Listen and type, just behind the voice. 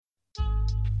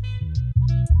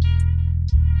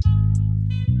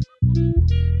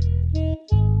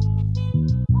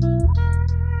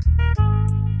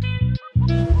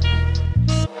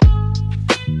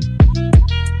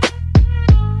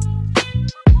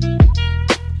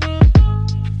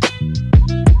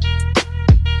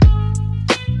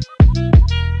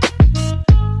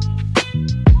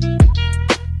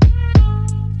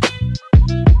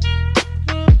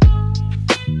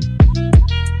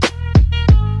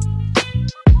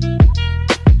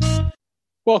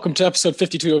Welcome to episode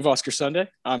 52 of Oscar Sunday.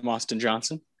 I'm Austin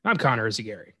Johnson. I'm Connor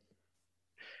Ezagari.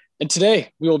 And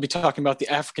today we will be talking about The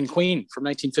African Queen from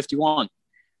 1951.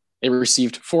 It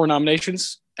received 4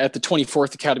 nominations at the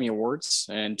 24th Academy Awards,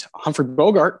 and Humphrey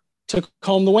Bogart took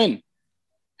home the win,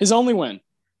 his only win.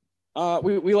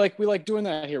 We like doing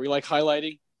that here. We like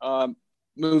highlighting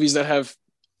movies that have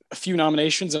a few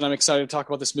nominations, and I'm excited to talk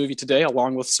about this movie today,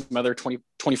 along with some other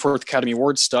 24th Academy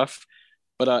Awards stuff.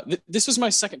 But this was my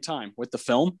second time with the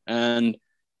film, and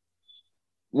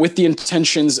with the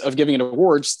intentions of giving it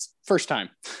awards, first time.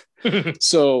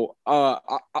 So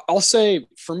I'll say,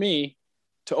 for me,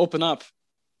 to open up,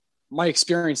 my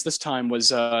experience this time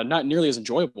was not nearly as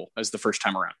enjoyable as the first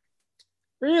time around.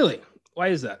 Really? Why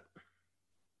is that?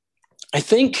 I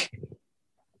think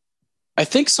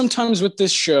sometimes with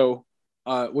this show,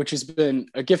 which has been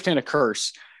a gift and a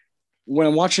curse, when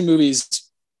I'm watching movies,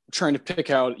 trying to pick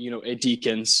out, a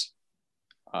Deakins,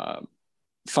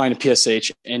 find a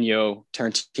PSH, Ennio,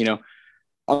 Tarantino,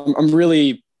 I'm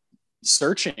really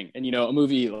searching. And, a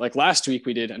movie like last week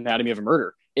we did Anatomy of a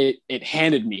Murder. It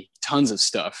handed me tons of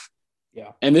stuff.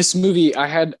 Yeah. And this movie, I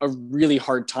had a really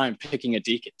hard time picking a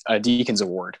Deakins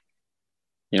award.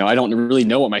 I don't really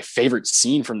know what my favorite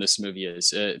scene from this movie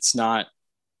is. It's not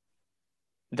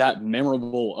that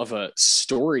memorable of a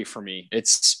story for me.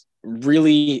 It's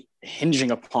really hinging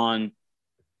upon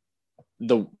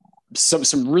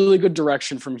some really good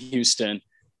direction from Huston,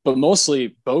 but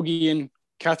mostly Bogey and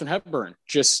Katharine Hepburn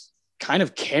just kind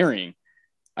of carrying.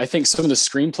 I think some of the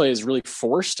screenplay is really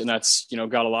forced, and that's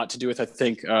got a lot to do with, I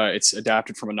think it's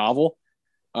adapted from a novel,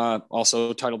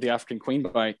 also titled The African Queen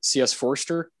by C.S.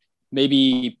 Forster.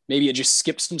 Maybe it just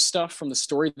skips some stuff from the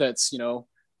story that's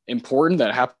important,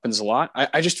 that happens a lot.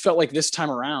 I just felt like this time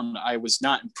around I was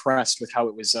not impressed with how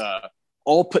it was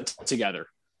all put together.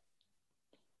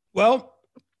 Well,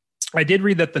 I did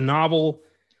read that the novel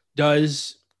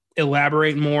does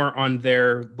elaborate more on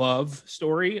their love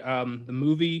story. The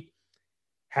movie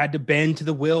had to bend to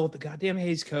the will of the goddamn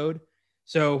Hays Code.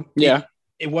 So yeah,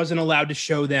 it wasn't allowed to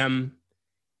show them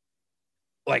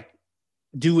like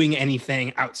doing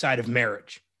anything outside of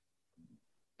marriage.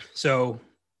 So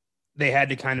they had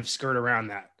to kind of skirt around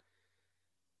that.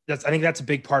 I think that's a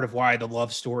big part of why the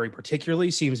love story particularly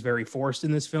seems very forced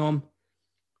in this film.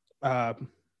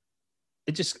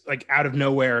 It just like out of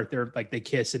nowhere, they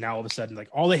kiss, and now all of a sudden, like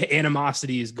all the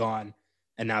animosity is gone,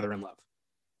 and now they're in love.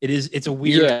 It's a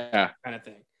weird kind of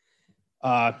thing.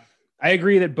 I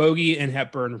agree that Bogey and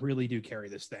Hepburn really do carry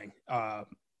this thing.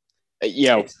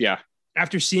 Yeah.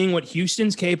 After seeing what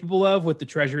Huston's capable of with the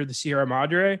Treasure of the Sierra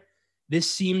Madre,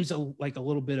 this seems like a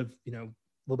little bit of a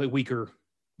little bit weaker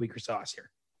sauce here.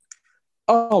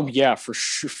 Oh yeah, for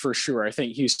sure. I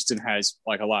think Huston has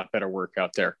like a lot better work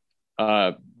out there,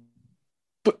 but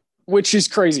which is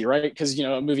crazy, right? Because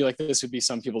a movie like this would be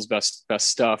some people's best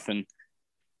stuff, and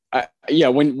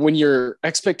when your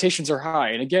expectations are high,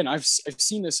 and again, I've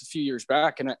seen this a few years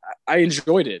back, and I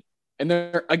enjoyed it, and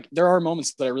there are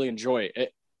moments that I really enjoy.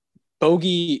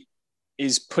 Bogey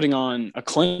is putting on a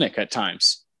clinic at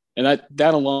times, and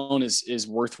that alone is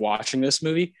worth watching this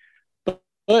movie,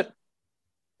 but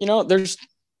there's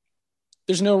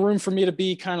no room for me to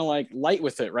be kind of like light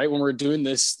with it, right? When we're doing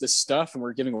this stuff and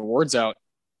we're giving awards out,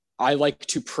 I like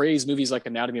to praise movies like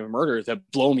Anatomy of a Murder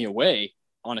that blow me away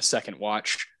on a second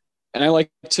watch. And I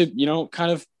like to,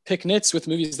 kind of pick nits with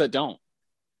movies that don't,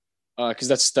 because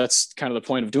that's kind of the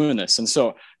point of doing this. And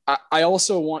so I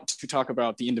also want to talk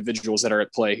about the individuals that are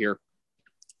at play here.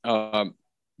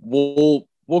 We'll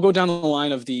go down the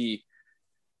line of the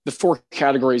 4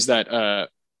 categories that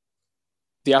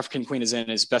The African Queen is in,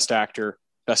 is Best Actor,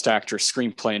 Best Actress,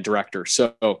 Screenplay, and Director.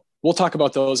 So we'll talk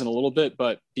about those in a little bit.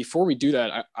 But before we do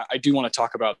that, I do want to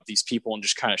talk about these people and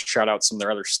just kind of shout out some of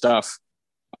their other stuff.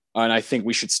 And I think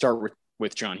we should start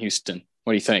with John Huston.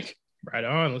 What do you think? Right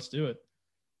on. Let's do it.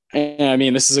 And I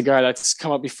mean, this is a guy that's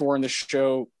come up before in the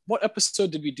show. What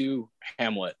episode did we do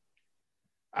Hamlet?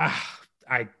 I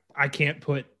can't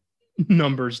put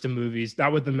numbers to movies,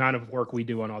 not with the amount of work we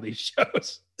do on all these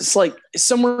shows. It's like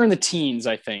somewhere in the teens,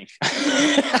 I think.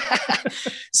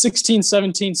 16,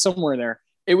 17, somewhere there.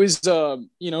 It was,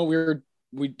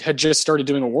 we had just started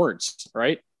doing awards,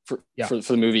 right? For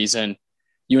the movies. And,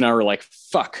 you and I were like,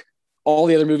 fuck, all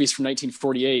the other movies from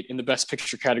 1948 in the best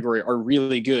picture category are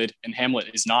really good, and Hamlet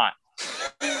is not.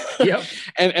 Yep.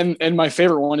 and my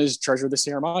favorite one is Treasure of the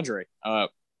Sierra Madre.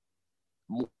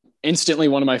 Instantly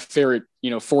one of my favorite,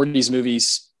 40s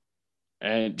movies.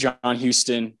 And John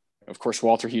Huston, of course,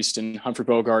 Walter Houston, Humphrey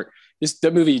Bogart.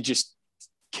 That movie just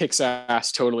kicks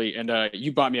ass totally. And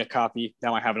you bought me a copy.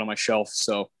 Now I have it on my shelf.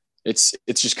 So it's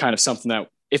just kind of something that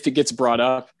if it gets brought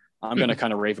up, I'm going to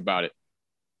kind of rave about it.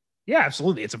 Yeah,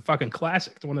 absolutely. It's a fucking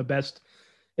classic. It's one of the best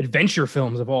adventure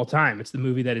films of all time. It's the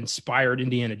movie that inspired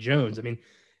Indiana Jones. I mean,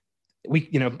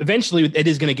 eventually it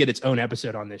is going to get its own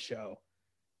episode on this show.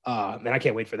 And I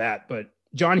can't wait for that. But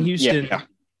John Huston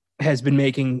has been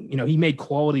making, he made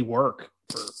quality work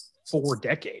for 4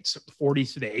 decades,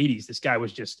 40s to the 80s. This guy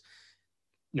was just,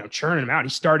 churning them out. He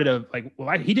started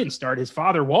he didn't start. His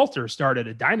father, Walter, started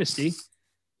a dynasty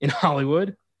in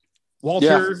Hollywood.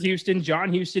 Walter Houston,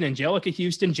 John Huston, Angelica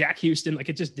Houston, Jack Houston. Like,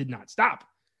 it just did not stop.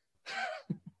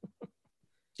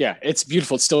 Yeah, it's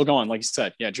beautiful. It's still going, like you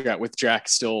said. Yeah, with Jack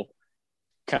still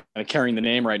kind of carrying the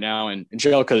name right now. And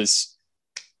Angelica's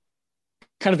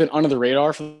kind of been under the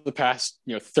radar for the past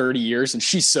 30 years, and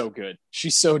she's so good.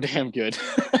 She's so damn good.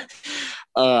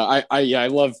 I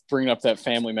love bringing up that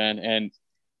family, man. And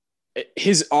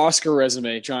his Oscar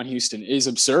resume, John Huston, is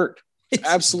absurd. It's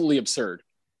absolutely absurd.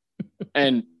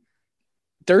 And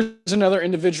there's another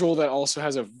individual that also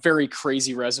has a very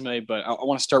crazy resume, but I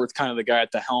want to start with kind of the guy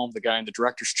at the helm, the guy in the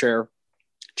director's chair,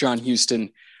 John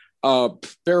Huston.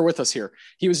 Bear with us here.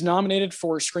 He was nominated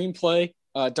for screenplay,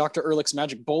 Dr. Ehrlich's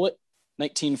Magic Bullet,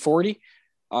 1940.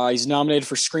 He's nominated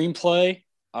for screenplay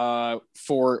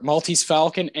for Maltese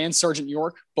Falcon and Sergeant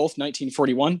York, both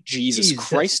 1941. Jesus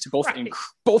Christ,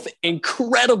 both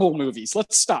incredible movies.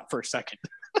 Let's stop for a second.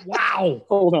 Wow.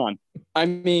 Hold on. I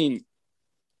mean,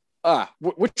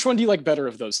 which one do you like better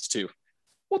of those two?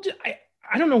 Well,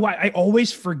 I don't know why. I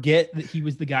always forget that he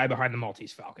was the guy behind the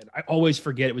Maltese Falcon. I always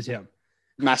forget it was him.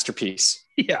 Masterpiece.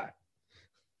 Yeah.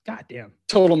 God damn.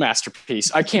 Total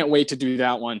masterpiece. I can't wait to do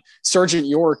that one. Sergeant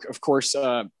York, of course,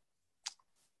 I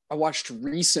watched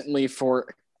recently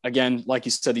for, again, like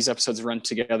you said, these episodes run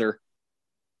together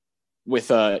with,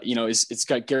 it's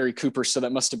got Gary Cooper. So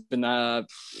that must have been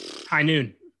High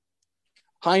Noon.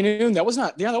 That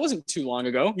wasn't too long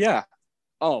ago. Yeah.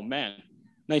 Oh man.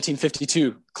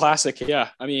 1952 classic. Yeah.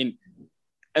 I mean,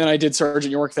 and then I did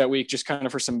Sergeant York that week, just kind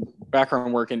of for some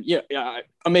background work, and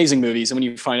amazing movies. And when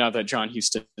you find out that John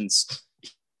Huston's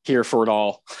here for it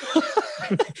all,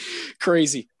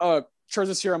 crazy. Treasure of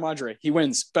the Sierra Madre, he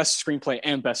wins best screenplay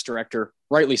and best director,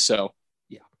 rightly so.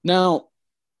 Yeah. Now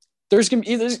it's going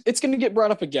to get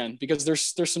brought up again because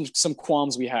there's some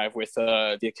qualms we have with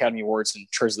the Academy Awards and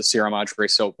Treasure of the Sierra Madre.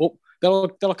 So that'll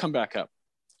come back up.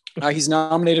 He's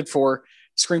nominated for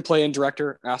screenplay and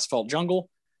director, Asphalt Jungle,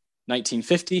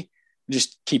 1950.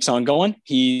 Just keeps on going.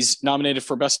 He's nominated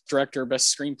for best director,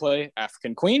 best screenplay,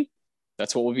 African Queen.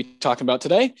 That's what we'll be talking about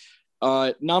today.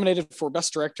 Nominated for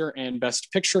best director and best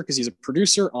picture because he's a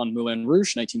producer on Moulin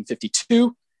Rouge,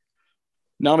 1952.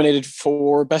 Nominated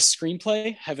for best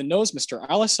screenplay, Heaven Knows, Mr.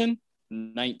 Allison,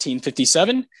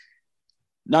 1957.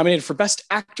 Nominated for best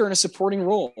actor in a supporting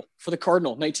role for The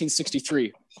Cardinal,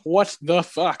 1963. What the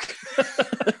fuck?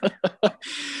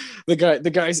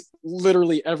 The guy's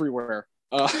literally everywhere.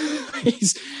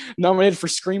 He's nominated for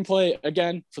screenplay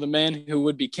again for The Man Who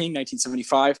Would Be King,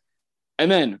 1975.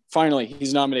 And then finally,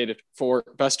 he's nominated for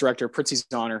best director, Prizzi's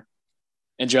Honor,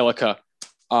 Angelica.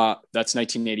 That's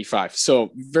 1985. So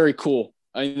very cool.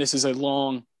 I mean, this is a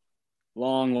long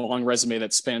resume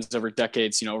that spans over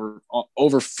decades,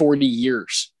 over 40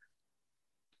 years.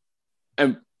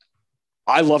 And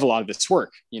I love a lot of this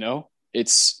work.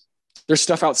 There's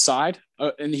stuff outside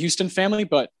in the Huston family,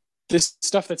 but this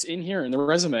stuff that's in here in the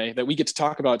resume that we get to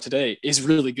talk about today is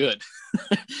really good.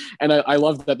 And I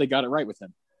love that they got it right with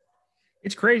him.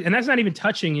 It's crazy. And that's not even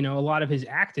touching, a lot of his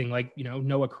acting, like,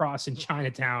 Noah Cross in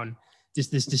Chinatown,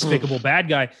 just this despicable bad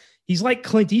guy. He's like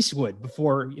Clint Eastwood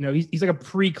before, he's like a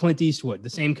pre-Clint Eastwood, the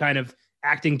same kind of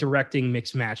acting, directing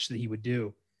mix match that he would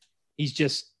do. He's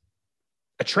just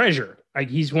a treasure. Like,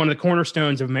 he's one of the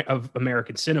cornerstones of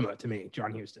American cinema to me,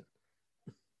 John Huston.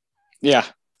 Yeah,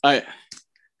 I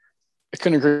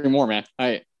couldn't agree more, man.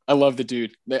 I love the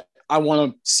dude. I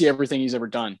want to see everything he's ever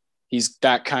done. He's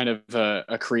that kind of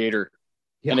a creator.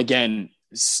 Yeah. And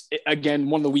again,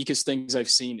 one of the weakest things I've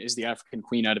seen is the African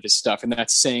Queen out of his stuff. And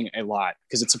that's saying a lot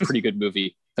because it's a pretty good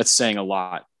movie. That's saying a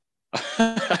lot.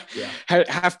 Yeah.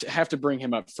 Have to bring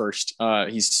him up first.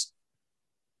 He's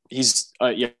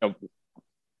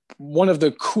one of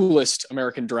the coolest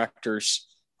American directors.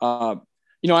 I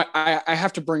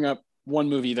have to bring up one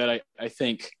movie that I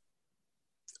think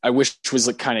I wish was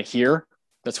like kind of here.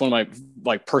 That's one of my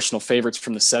like personal favorites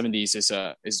from the 70s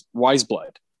is Wise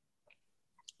Blood,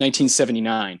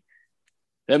 1979.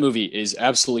 That movie is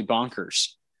absolutely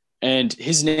bonkers. And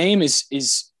his name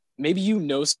is maybe you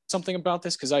know something about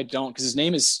this because I don't, because his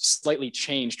name is slightly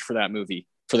changed for that movie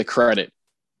for the credit.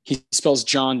 He spells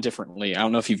John differently. I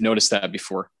don't know if you've noticed that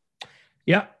before.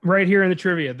 Yeah, right here in the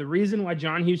trivia. The reason why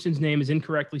John Huston's name is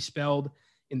incorrectly spelled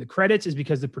in the credits is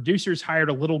because the producers hired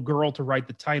a little girl to write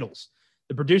the titles.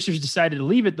 The producers decided to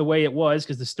leave it the way it was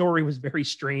because the story was very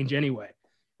strange anyway.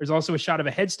 There's also a shot of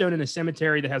a headstone in a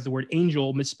cemetery that has the word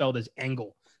angel misspelled as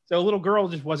angle. So a little girl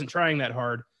just wasn't trying that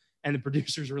hard. And the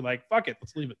producers were like, fuck it,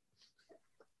 let's leave it.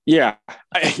 Yeah,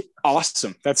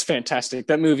 awesome. That's fantastic.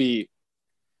 That movie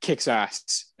kicks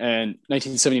ass. And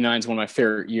 1979 is one of my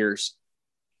favorite years.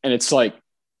 And it's like,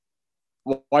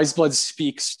 Wise Blood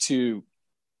speaks to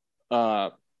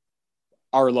our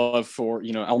love for,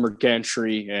 Elmer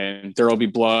Gantry and There'll Be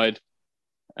Blood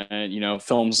and,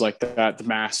 films like that, The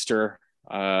Master,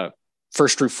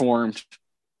 First Reformed,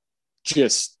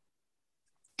 just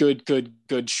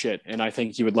good shit. And I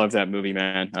think you would love that movie,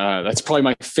 man. That's probably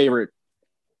my favorite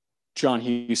John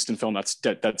Huston film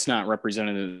that's not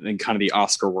represented in kind of the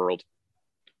Oscar world.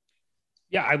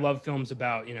 Yeah, I love films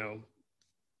about,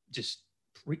 just,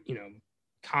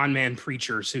 con man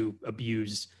preachers who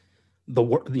abuse the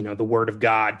word of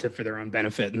God for their own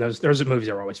benefit. And those movies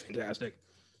are always fantastic.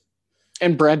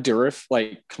 And Brad Dourif,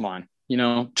 like, come on,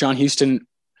 John Huston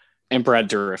and Brad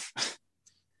Dourif.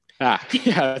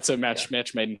 Yeah, it's a match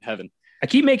made in heaven. I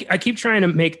keep trying to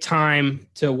make time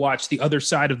to watch The Other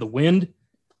Side of the Wind,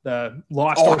 the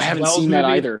Lost. Oh, I haven't seen that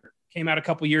either. Came out a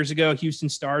couple years ago. Huston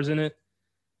stars in it.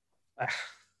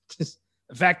 Just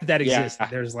the fact that exists. Yeah.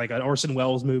 There's like an Orson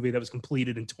Welles movie that was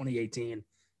completed in 2018.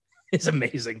 It's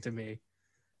amazing to me.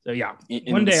 So yeah,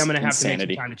 one day I'm going to have to make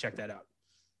some time to check that out.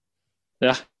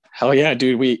 Yeah, hell yeah,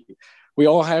 dude. We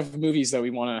all have movies that we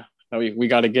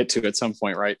got to get to at some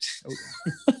point, right?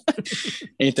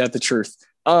 Ain't that the truth?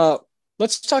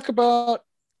 Let's talk about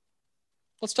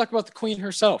the Queen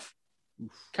herself,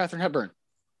 Katharine Hepburn.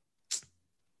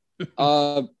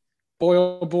 Boy,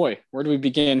 oh boy, where do we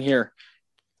begin here?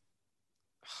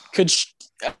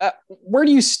 Where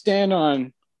do you stand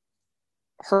on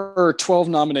her 12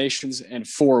 nominations and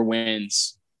 4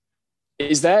 wins?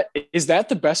 Is that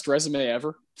the best resume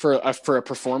ever for a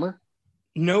performer?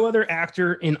 No other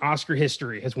actor in Oscar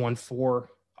history has won 4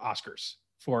 Oscars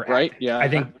for acting. Right? Yeah, I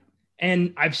think,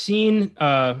 and I've seen 2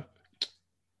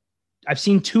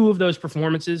 of those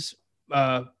performances,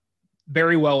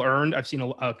 very well earned. I've seen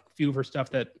a few of her stuff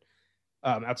that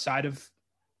outside of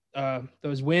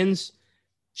those wins.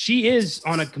 She is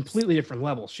on a completely different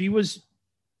level. She was,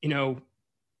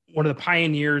 one of the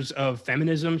pioneers of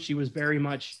feminism. She was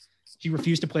she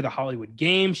refused to play the Hollywood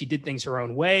game. She did things her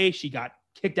own way. She got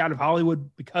kicked out of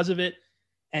Hollywood because of it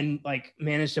and like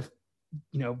managed to,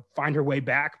 find her way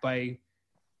back by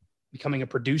becoming a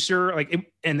producer.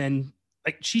 And then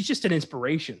she's just an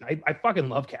inspiration. I fucking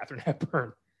love Katharine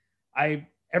Hepburn. I'm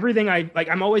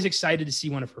always excited to see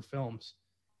one of her films.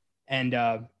 And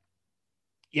I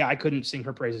couldn't sing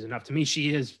her praises enough. To me,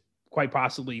 she is quite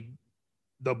possibly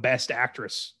the best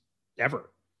actress ever.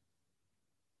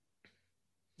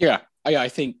 Yeah, I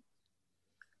think,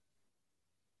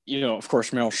 of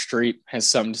course, Meryl Streep has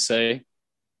something to say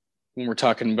when we're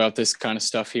talking about this kind of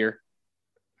stuff here.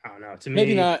 I don't know. To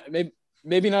me,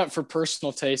 maybe not for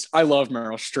personal taste. I love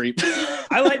Meryl Streep.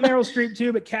 I like Meryl Streep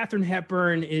too, but Katharine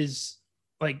Hepburn is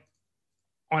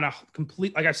on a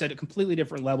completely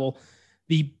different level.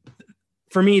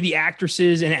 For me, the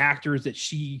actresses and actors that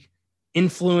she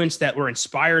influenced that were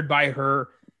inspired by her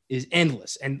is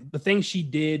endless. And the things she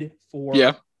did for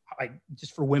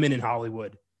just for women in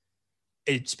Hollywood,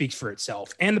 it speaks for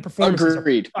itself. And the performances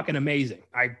are fucking amazing.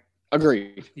 I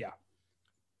agree. Yeah.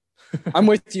 I'm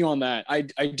with you on that. I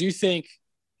do think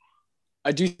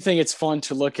it's fun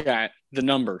to look at the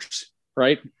numbers,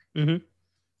 right? Mm-hmm.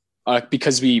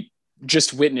 Because we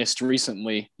just witnessed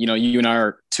recently, you and I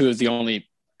are two of the only,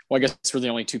 well, I guess we're the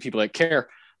only 2 people that care.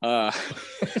 Because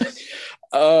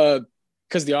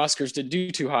the Oscars didn't do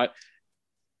too hot.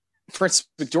 Frances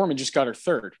McDormand just got her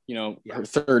 3rd, her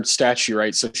 3rd statue,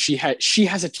 right? So she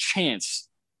has a chance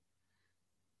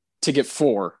to get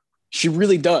 4. She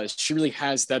really does. She really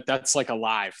has that. That's like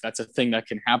alive. That's a thing that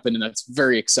can happen, and that's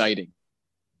very exciting.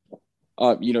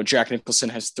 Jack Nicholson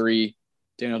has 3.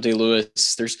 Daniel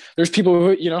Day-Lewis. There's people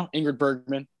who, Ingrid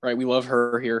Bergman, right? We love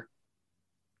her here.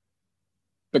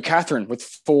 But Katharine with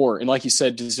 4, and like you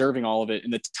said, deserving all of it.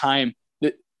 And the time,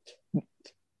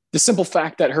 the simple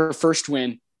fact that her first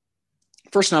win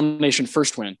first nomination,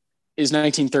 first win is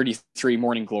 1933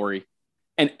 Morning Glory.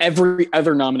 And every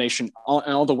other nomination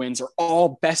and all the wins are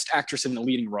all Best Actress in the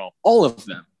Leading Role. All of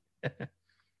them.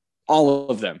 All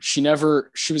of them. She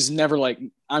was never like,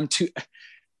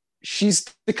 she's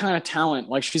the kind of talent,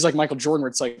 like she's like Michael Jordan, where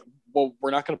it's like, well,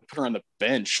 we're not going to put her on the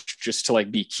bench just to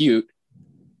like be cute.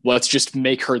 Let's just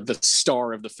make her the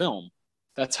star of the film.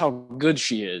 That's how good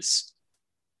she is.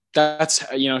 That's,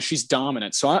 she's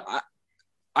dominant. So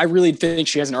I really think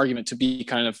she has an argument to be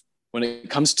kind of, when it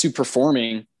comes to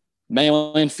performing,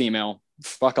 male and female,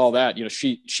 fuck all that.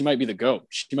 She might be the GOAT.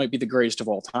 She might be the greatest of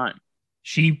all time.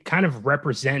 She kind of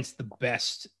represents the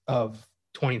best of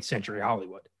 20th century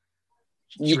Hollywood.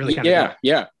 She really kind of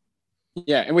yeah.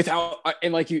 And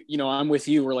like, I'm with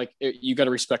you. We're like, you got to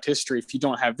respect history. If you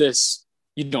don't have this,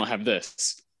 you don't have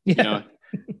this. Yeah.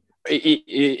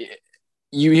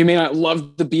 You may not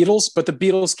love the Beatles, but the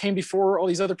Beatles came before all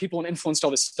these other people and influenced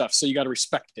all this stuff. So you got to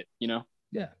respect it,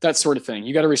 Yeah. That sort of thing.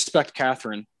 You got to respect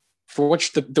Catherine for what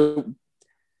the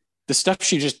stuff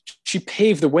she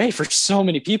paved the way for so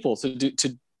many people to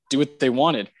do what they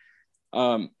wanted,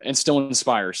 and still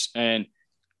inspires. And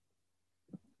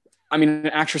I mean, an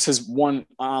actress has won an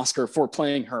Oscar for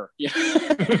playing her, Yeah.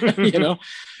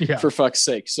 For fuck's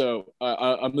sake. So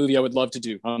a movie I would love to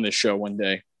do on this show one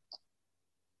day.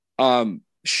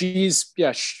 She's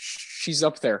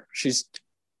up there. She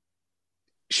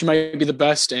might be the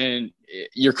best, and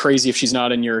you're crazy if she's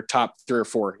not in your top 3 or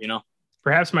 4,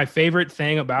 Perhaps my favorite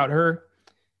thing about her,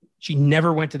 she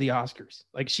never went to the Oscars.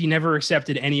 Like, she never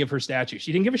accepted any of her statues.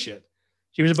 She didn't give a shit.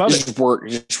 She was above it.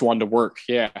 Just wanted to work.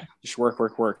 Yeah. Just work.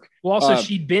 Well, also,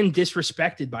 she'd been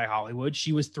disrespected by Hollywood.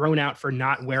 She was thrown out for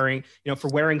not wearing, for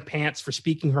wearing pants, for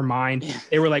speaking her mind.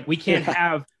 They were like, we can't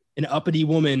have an uppity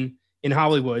woman in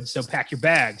Hollywood, so pack your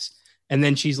bags. And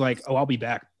then she's like, oh, I'll be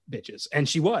back, bitches. And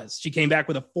she was. She came back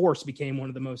with a force, became one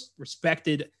of the most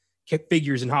respected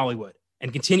figures in Hollywood,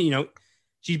 and continue,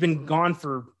 she's been gone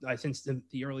for since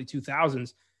the early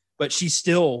 2000s, but she's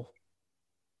still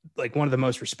like one of the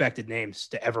most respected names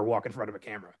to ever walk in front of a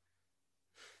camera.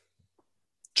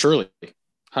 Truly,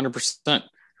 100%.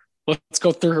 Let's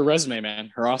go through her resume,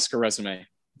 man. Her Oscar resume.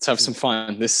 Let's have some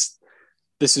fun. This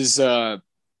is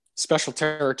special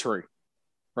territory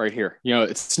right here.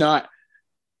 It's not.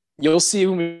 You'll see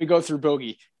when we go through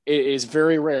Bogey. It is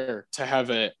very rare to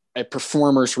have a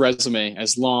performer's resume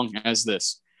as long as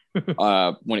this.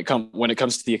 When it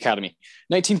comes to the Academy.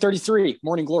 1933,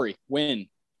 Morning Glory, win.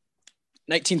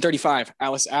 1935,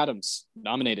 Alice Adams,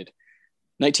 nominated.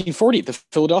 1940, The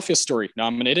Philadelphia Story,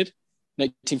 nominated.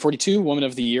 1942, Woman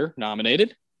of the Year, nominated.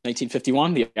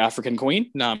 1951, The African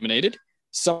Queen, nominated.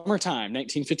 Summertime,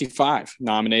 1955,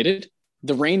 nominated.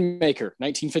 The Rainmaker,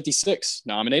 1956,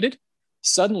 nominated.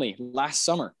 Suddenly, Last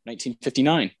Summer,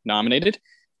 1959, nominated.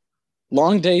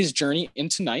 Long Day's Journey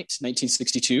into Night,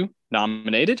 1962,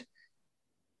 nominated.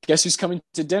 Guess Who's Coming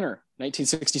to Dinner,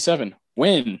 1967,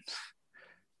 win.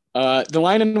 The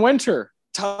Lion in Winter,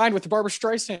 tied with Barbra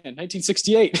Streisand,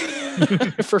 1968,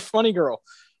 for Funny Girl.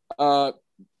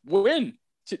 Win.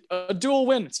 A dual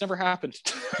win. It's never happened.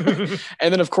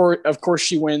 And then, of course,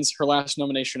 she wins her last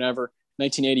nomination ever,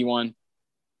 1981,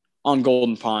 on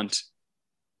Golden Pond.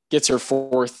 Gets her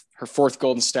fourth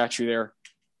golden statue there,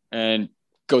 and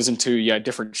goes into a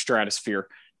different stratosphere.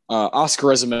 Oscar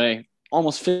resume,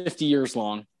 almost 50 years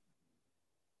long,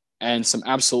 and some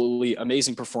absolutely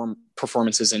amazing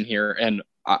performances in here. And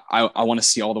I want to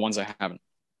see all the ones I haven't.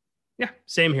 Yeah,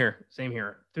 same here.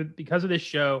 Because of this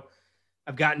show,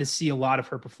 I've gotten to see a lot of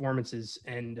her performances,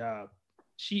 and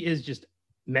she is just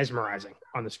mesmerizing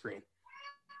on the screen.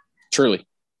 Truly.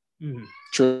 Mm-hmm.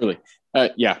 Truly.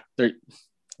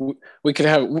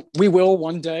 We will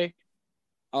one day.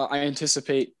 I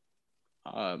anticipate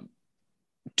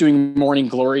doing Morning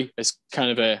Glory as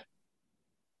kind of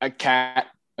a Kat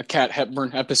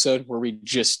Hepburn episode where we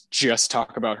just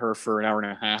talk about her for an hour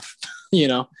and a half,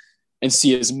 and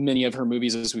see as many of her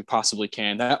movies as we possibly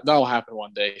can. That'll happen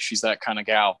one day. She's that kind of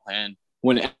gal. And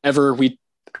whenever we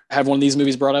have one of these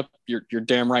movies brought up, you're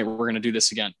damn right. We're going to do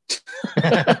this again.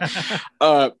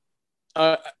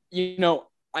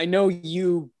 I know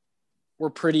you were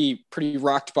pretty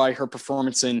rocked by her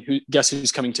performance in Guess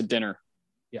Who's Coming to Dinner.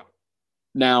 Yeah.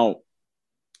 Now,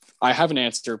 I have an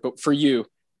answer, but for you,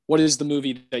 what is the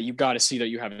movie that you got to see that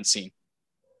you haven't seen?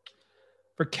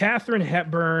 For Katharine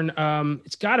Hepburn,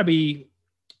 it's got to be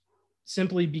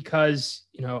simply because,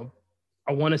 I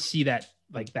want to see that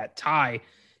tie.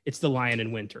 It's The Lion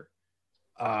in Winter.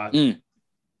 Going,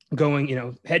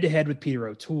 head to head with Peter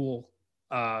O'Toole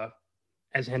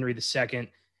as Henry II,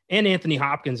 and Anthony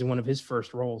Hopkins in one of his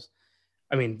first roles.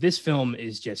 I mean, this film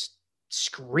is just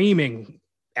screaming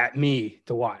at me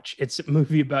to watch. It's a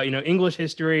movie about, English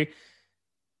history,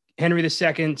 Henry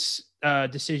II's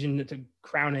decision to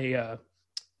crown a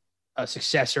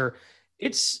successor.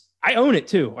 I own it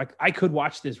too. Like, I could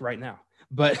watch this right now,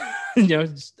 but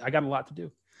I got a lot to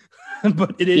do.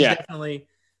 But it is definitely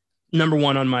number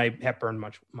one on my Hepburn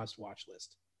must watch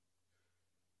list.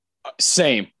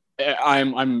 Same.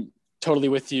 I'm totally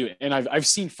with you. And I've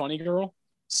seen Funny Girl.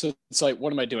 So it's like,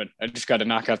 what am I doing? I just got to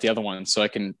knock out the other one so I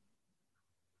can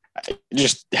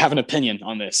just have an opinion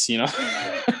on this,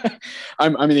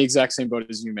 I'm in the exact same boat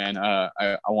as you, man.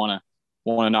 I want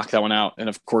to knock that one out. And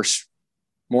of course,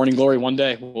 Morning Glory one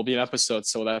day will be an episode.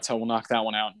 So that's how we'll knock that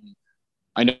one out. And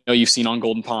I know you've seen On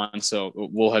Golden Pond, so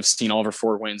we'll have seen all of her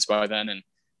 4 wins by then. And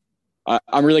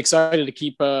I'm really excited to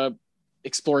keep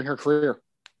exploring her career.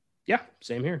 Yeah,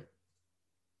 same here.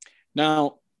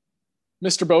 Now,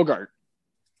 Mr. Bogart,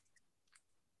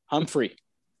 Humphrey,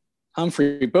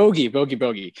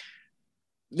 Bogey.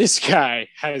 This guy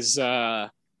has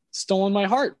stolen my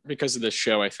heart because of this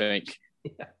show, I think.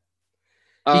 Yeah.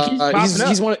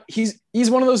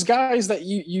 He's one of those guys that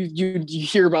you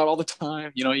hear about all the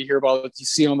time. You hear about what you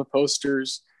see on the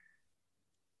posters.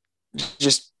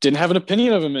 Just didn't have an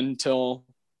opinion of him until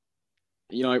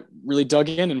I really dug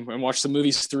in and watched the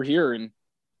movies through here. And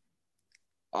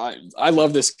I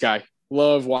love this guy.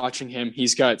 Love watching him.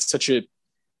 He's got such a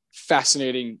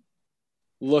fascinating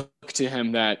look to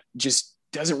him that just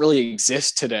doesn't really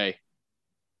exist today.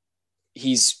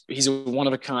 He's a one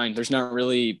of a kind. There's not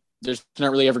really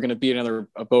ever going to be another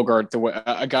Bogart,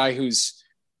 a guy who's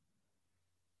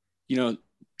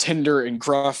tender and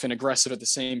gruff and aggressive at the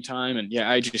same time. And yeah,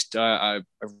 I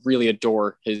really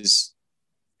adore his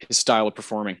style of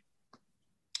performing.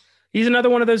 He's another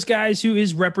one of those guys who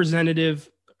is representative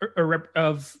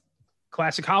of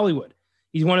classic Hollywood.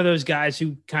 He's one of those guys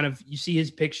who kind of, you see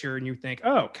his picture and you think,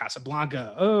 oh,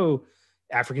 Casablanca, oh,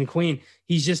 African Queen.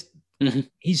 He's just,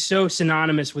 he's so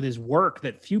synonymous with his work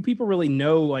that few people really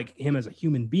know like him as a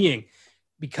human being,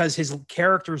 because his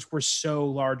characters were so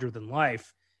larger than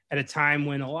life at a time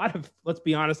when let's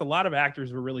be honest, a lot of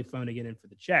actors were really phoning it in for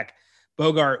the check.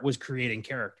 Bogart was creating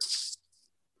characters.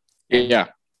 Yeah.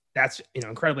 That's,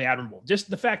 incredibly admirable. Just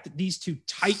the fact that these two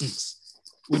titans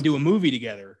would do a movie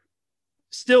together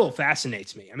still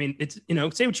fascinates me. I mean, it's,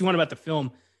 say what you want about the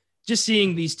film, just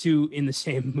seeing these two in the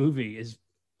same movie is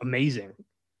amazing.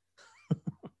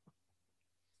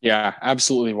 Yeah,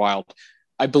 absolutely wild.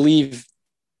 I believe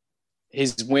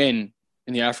his win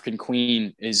in the African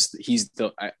Queen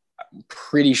I'm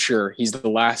pretty sure he's the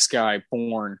last guy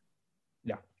born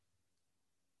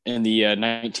in the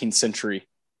 19th century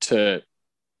to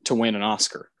win an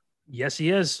Oscar. Yes,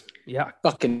 he is. Yeah.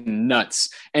 Fucking nuts.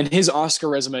 And his Oscar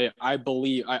resume, I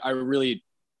believe, I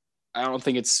don't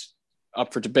think it's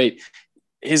up for debate.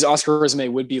 His Oscar resume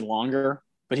would be longer,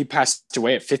 but he passed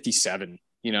away at 57,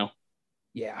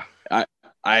 Yeah.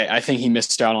 I think he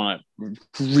missed out on a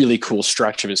really cool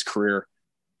stretch of his career.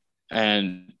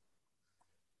 And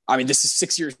I mean, this is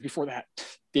 6 years before that,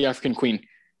 the African Queen,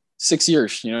 6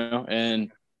 years,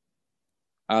 and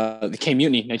the K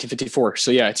Mutiny, 1954.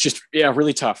 So yeah, it's just,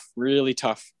 really tough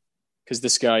because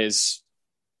this guy is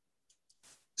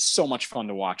so much fun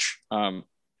to watch.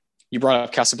 You brought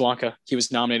up Casablanca. He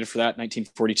was nominated for that,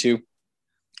 1942,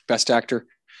 Best Actor.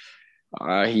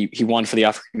 He won for the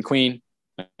African Queen,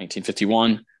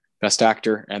 1951, Best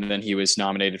Actor, and then he was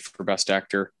nominated for Best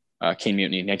Actor, K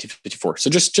Mutiny, 1954. So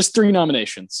just 3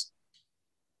 nominations.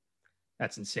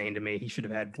 That's insane to me. He should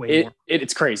have had way more.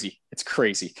 It's crazy. It's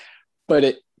crazy. But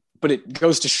it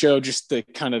goes to show just the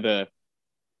kind of the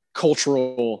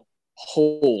cultural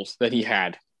hold that he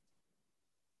had.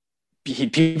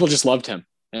 People just loved him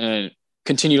and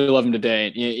continue to love him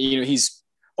today. He's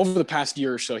over the past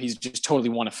year or so, he's just totally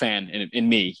won a fan in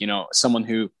me, someone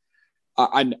who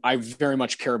I very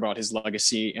much care about his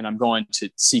legacy, and I'm going to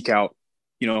seek out,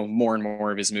 more and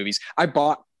more of his movies. I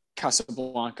bought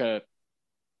Casablanca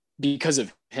because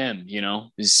of him,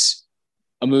 is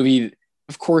a movie.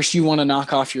 Of course you want to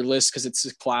knock off your list because it's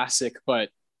a classic, but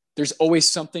there's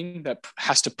always something that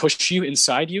has to push you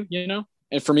inside you,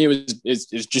 And for me, it was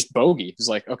just Bogey. It was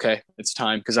like, okay, it's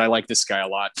time because I like this guy a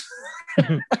lot.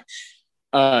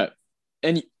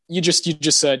 And you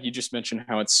just mentioned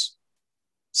how it's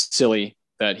silly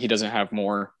that he doesn't have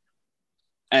more.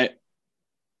 And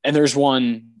there's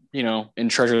one, in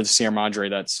Treasure of the Sierra Madre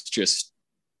that's just,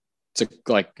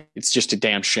 it's just a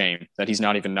damn shame that he's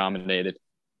not even nominated.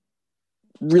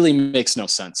 Really makes no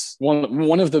sense.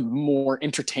 One of the more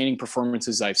entertaining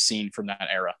performances I've seen from that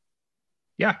era.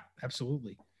 Yeah,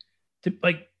 absolutely.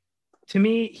 To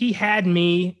me, he had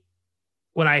me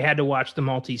when I had to watch The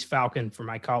Maltese Falcon for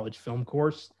my college film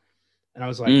course, and I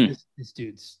was like, this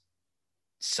dude's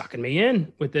sucking me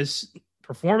in with this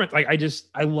performance. Like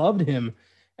I loved him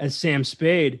as Sam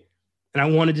Spade, and I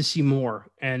wanted to see more.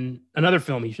 And another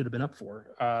film he should have been up for.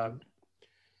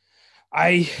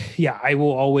 I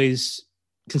will always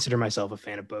consider myself a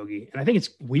fan of Bogey, and I think it's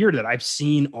weird that I've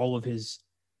seen all of his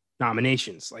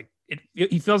nominations. Like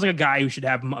he feels like a guy who should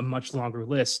have a much longer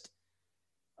list.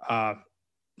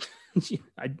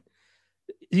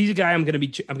 He's a guy I'm gonna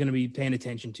be paying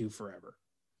attention to forever.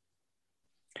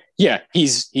 Yeah,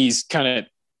 he's kind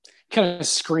of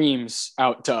screams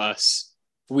out to us.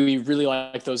 We really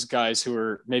like those guys who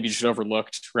are maybe just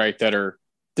overlooked, right? That are,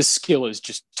 the skill is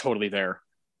just totally there.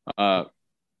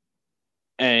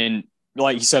 And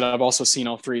like you said, I've also seen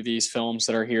all three of these films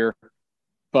that are here.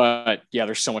 But yeah,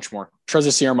 there's so much more. Tres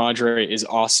de Sierra Madre is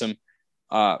awesome.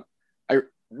 I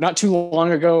not too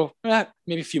long ago,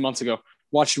 maybe a few months ago,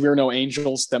 watched We're No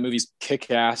Angels. That movie's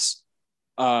kick-ass.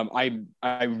 I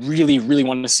really, really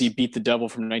wanted to see Beat the Devil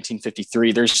from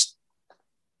 1953. There's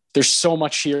so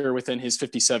much here within his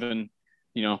 57,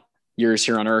 years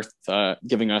here on Earth,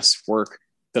 giving us work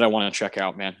that I want to check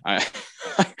out, man. I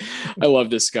love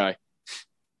this guy.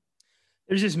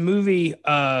 There's this movie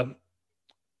from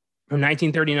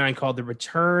 1939 called The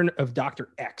Return of Dr.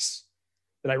 X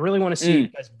that I really want to see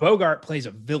because Bogart plays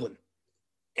a villain,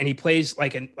 and he plays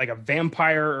like a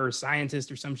vampire or a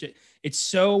scientist or some shit. It's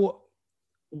so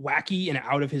wacky and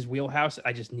out of his wheelhouse.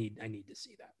 I need to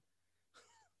see that.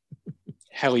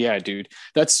 Hell yeah, dude.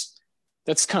 That's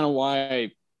kind of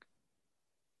why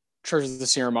Church of the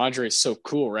Sierra Madre is so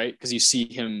cool, right? Because you see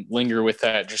him linger with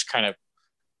that just kind of,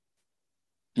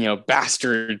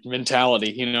 bastard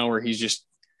mentality, where he's just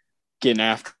getting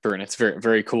after, and it's very,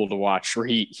 very cool to watch. Where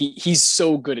he's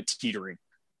so good at teetering,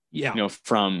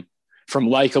 from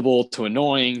likable to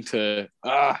annoying to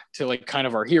like kind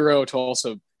of our hero to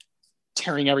also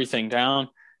tearing everything down.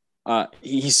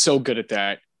 He's so good at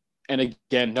that. And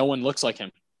again, no one looks like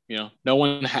him. No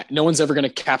one's ever going to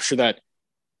capture that,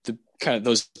 the kind of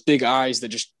those big eyes that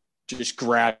just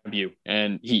grab you.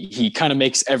 And he kind of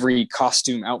makes every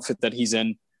costume outfit that he's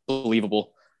in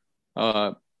believable.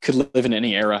 Could live in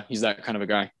any era. He's that kind of a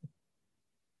guy.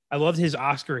 I loved his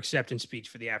Oscar acceptance speech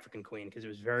for The African Queen because it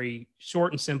was very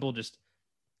short and simple. Just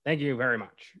thank you very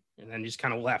much, and then just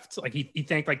kind of left. Like he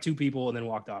thanked like two people and then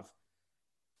walked off.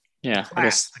 Yeah, I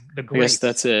guess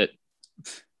that's it.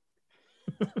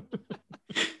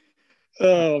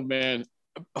 Oh man,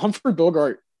 Humphrey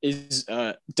Bogart is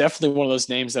definitely one of those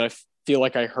names that I feel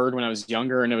like I heard when I was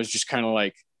younger, and it was just kind of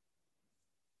like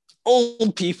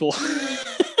old people.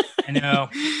 I know.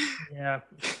 Yeah.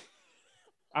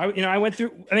 I went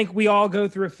through, I think we all go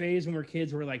through a phase when we're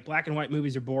kids where like black and white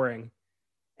movies are boring.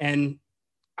 And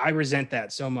I resent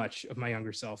that so much of my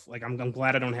younger self. Like I'm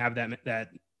glad I don't have that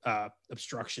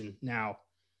obstruction now,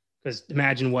 because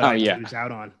imagine what I lose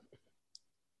out on.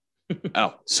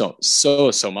 So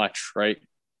much, right?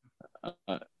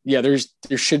 There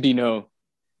should be no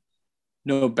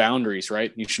boundaries,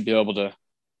 right? You should be able to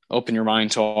open your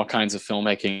mind to all kinds of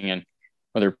filmmaking, and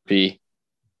whether it be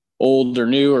old or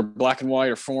new or black and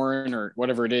white or foreign or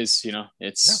whatever it is,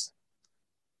 it's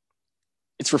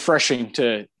refreshing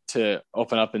to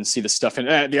open up and see the stuff.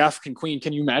 And The African Queen,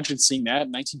 can you imagine seeing that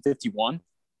in 1951?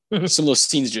 Some of those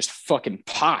scenes just fucking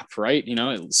pop, right?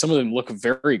 Some of them look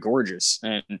very gorgeous,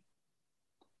 and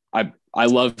I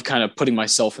love kind of putting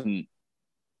myself in,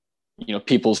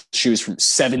 people's shoes from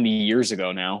 70 years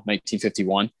ago now,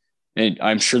 1951. And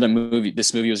I'm sure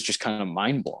this movie was just kind of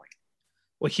mind blowing.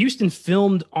 Well, Houston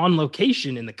filmed on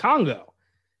location in the Congo.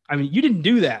 I mean, you didn't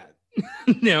do that.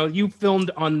 You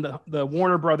filmed on the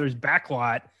Warner Brothers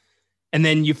backlot, and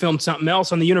then you filmed something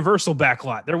else on the Universal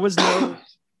backlot. There was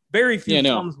very few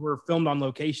films were filmed on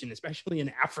location, especially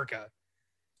in Africa.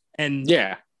 And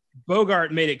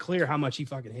Bogart made it clear how much he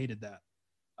fucking hated that.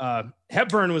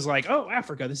 Hepburn was like, "Oh,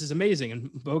 Africa, this is amazing,"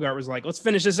 and Bogart was like, "Let's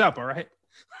finish this up, all right?"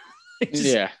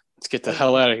 Let's get the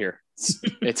hell out of here.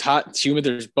 It's hot, it's humid,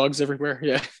 there's bugs everywhere.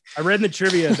 Yeah. I read in the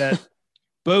trivia that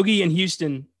Bogey and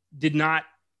Houston they're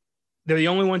the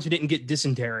only ones who didn't get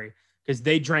dysentery because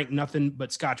they drank nothing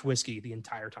but Scotch whiskey the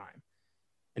entire time.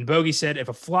 And Bogey said, if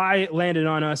a fly landed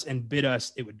on us and bit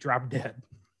us, it would drop dead.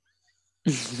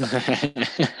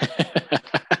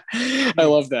 I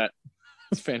love that.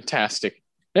 It's fantastic.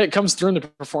 It comes through in the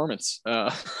performance.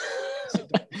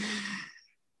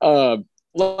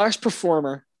 Last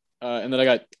performer, and then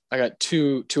I got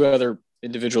two other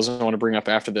individuals I want to bring up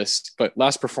after this. But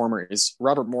last performer is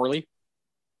Robert Morley.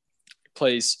 He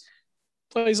plays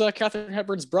plays Katharine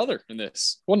Hepburn's brother in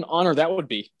this. What an honor that would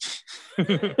be.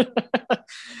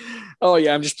 Oh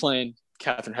yeah, I'm just playing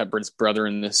Katharine Hepburn's brother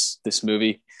in this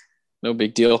movie. No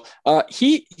big deal.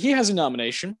 He has a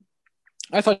nomination.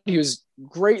 I thought he was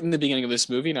great in the beginning of this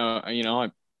movie. Now,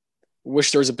 I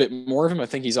wish there was a bit more of him. I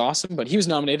think he's awesome, but he was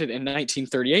nominated in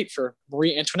 1938 for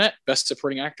Marie Antoinette, Best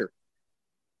Supporting Actor.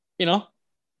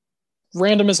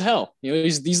 Random as hell.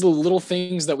 These are the little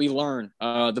things that we learn.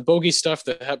 The Bogey stuff,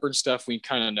 the Hepburn stuff, we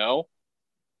kind of know.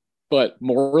 But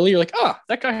morally, you're like,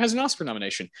 that guy has an Oscar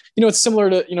nomination. It's similar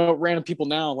to, random people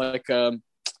now, like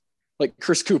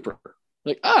Chris Cooper.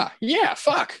 Like, yeah,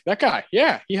 fuck, that guy.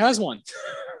 Yeah, he has one.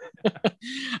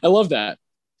 I love that.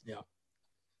 Yeah.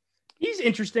 He's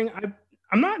interesting.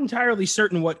 I'm not entirely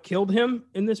certain what killed him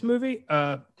in this movie.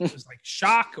 It was like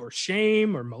shock or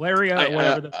shame or malaria or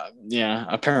whatever. Yeah,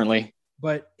 apparently.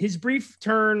 But his brief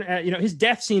turn at, his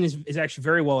death scene is actually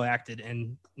very well acted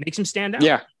and makes him stand out.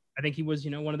 Yeah. I think he was,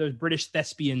 one of those British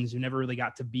thespians who never really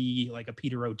got to be like a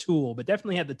Peter O'Toole, but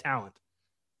definitely had the talent.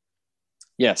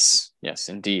 Yes,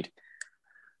 indeed.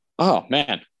 Oh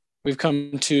man, we've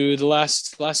come to the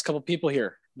last couple people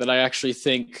here that I actually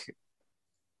think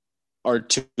are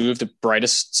two of the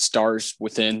brightest stars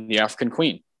within The African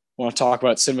Queen. I want to talk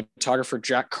about cinematographer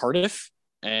Jack Cardiff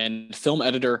and film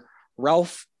editor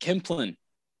Ralph Kimplin.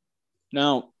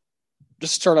 Now,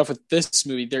 just to start off with this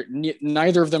movie,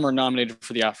 neither of them are nominated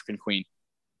for The African Queen.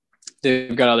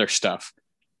 They've got other stuff.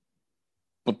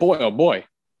 But boy, oh boy,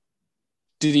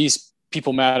 do these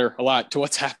people matter a lot to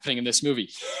what's happening in this movie.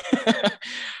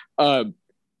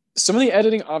 Some of the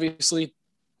editing, obviously,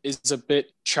 is a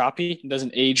bit choppy. It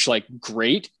doesn't age like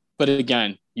great. But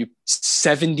again,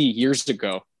 70 years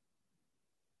ago,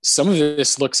 some of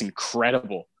this looks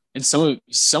incredible. And some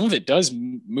of it does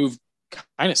move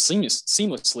kind of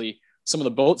seamlessly, some of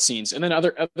the boat scenes. And then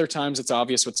other times it's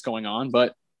obvious what's going on.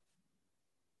 But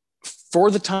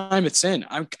for the time it's in,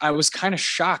 I was kind of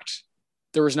shocked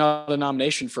there was not a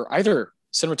nomination for either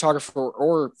cinematographer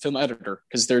or film editor,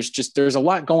 because there's a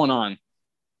lot going on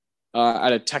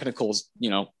at a technical,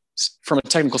 from a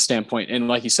technical standpoint. And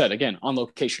like you said, again, on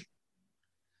location.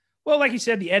 Well, like you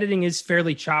said, the editing is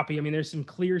fairly choppy. I mean, there's some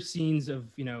clear scenes of,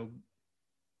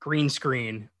 green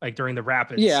screen, like during the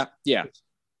rapids. Yeah.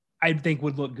 I think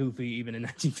would look goofy even in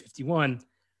 1951.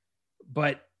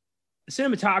 But the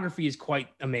cinematography is quite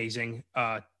amazing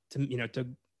to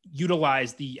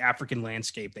utilize the African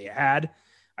landscape they had.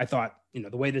 I thought,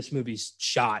 the way this movie's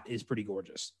shot is pretty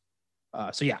gorgeous.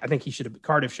 So yeah, I think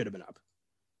Cardiff should have been up.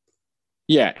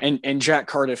 Yeah, and Jack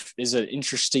Cardiff is an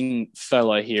interesting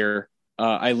fella here.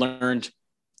 I learned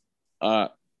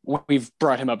we've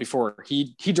brought him up before.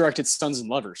 He directed Sons and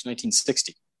Lovers,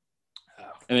 1960. Oh.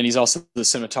 And then he's also the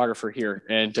cinematographer here.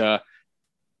 And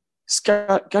he's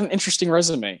got an interesting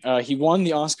resume. He won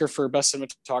the Oscar for Best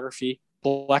Cinematography,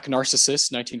 Black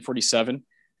Narcissus, 1947.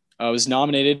 Was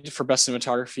nominated for Best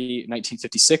Cinematography,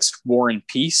 1956, War and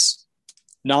Peace.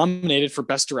 Nominated for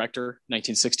Best Director,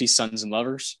 1960, Sons and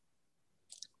Lovers.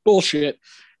 Bullshit.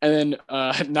 And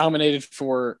then nominated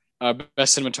for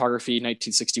Best Cinematography,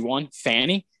 1961,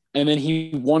 Fanny. And then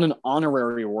he won an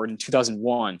honorary award in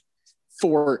 2001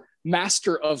 for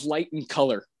Master of Light and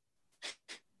Color.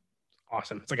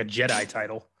 Awesome. It's like a Jedi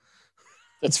title.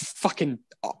 That's fucking,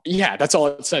 yeah, that's all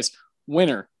it says.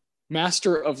 Winner,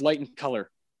 Master of Light and Color.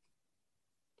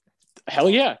 Hell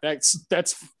yeah, that's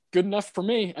good enough for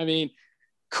me. I mean,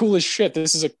 cool as shit.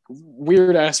 This is a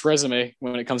weird ass resume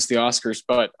when it comes to the Oscars,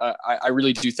 but I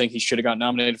really do think he should have got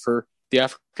nominated for The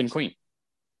African Queen.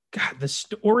 God, the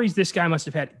stories this guy must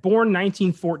have had. Born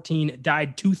 1914,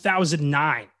 died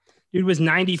 2009. Dude was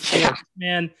 94. Yeah.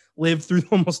 Man lived through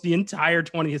almost the entire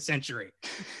 20th century.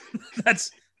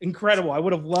 That's incredible. I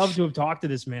would have loved to have talked to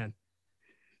this man.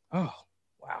 Oh,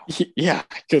 wow. Yeah,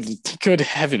 good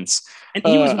heavens. And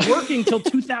he was working till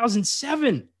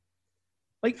 2007.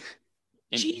 Like,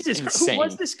 Jesus Christ, who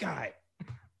was this guy?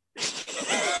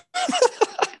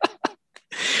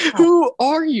 Who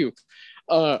are you?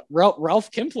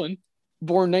 Ralph Kimplin,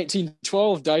 born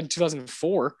 1912, died in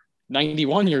 2004,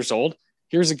 91 years old.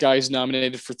 Here's a guy who's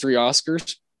nominated for 3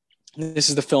 Oscars. This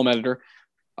is the film editor.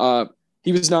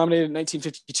 He was nominated in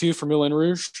 1952 for Moulin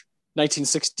Rouge,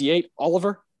 1968,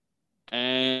 Oliver,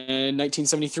 and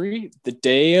 1973, The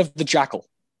Day of the Jackal.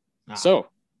 Ah. So,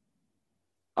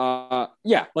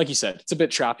 yeah, like you said, it's a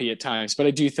bit choppy at times, but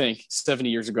I do think 70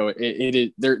 years ago,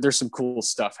 there's some cool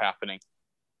stuff happening.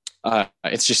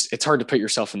 It's hard to put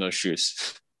yourself in those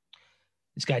shoes.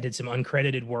 This guy did some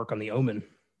uncredited work on The Omen.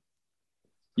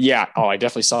 Yeah. Oh, I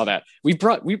definitely saw that. We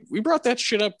brought that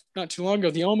shit up not too long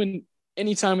ago. The Omen,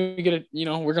 anytime we get it,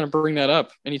 we're going to bring that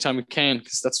up anytime we can,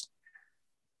 because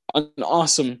an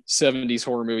awesome 70s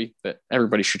horror movie that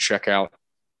everybody should check out.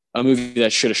 A movie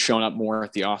that should have shown up more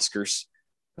at the Oscars,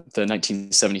 the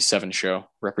 1977 show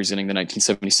representing the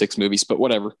 1976 movies, but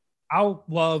whatever. I'll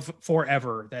love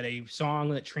forever that a song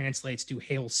that translates to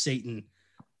Hail Satan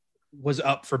was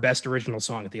up for Best Original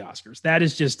Song at the Oscars. That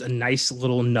is just a nice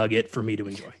little nugget for me to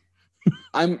enjoy.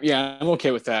 I'm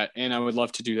okay with that. And I would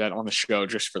love to do that on the show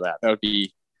just for that. That would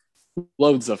be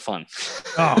loads of fun.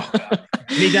 Oh, God.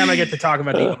 Anytime I get to talk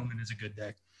about The Omen is a good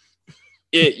day.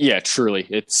 Yeah, truly.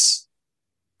 It's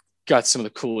got some of the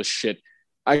coolest shit.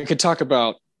 I could talk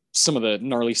about some of the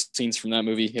gnarly scenes from that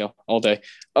movie all day.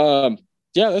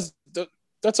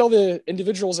 That's all the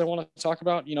individuals I want to talk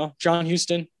about. John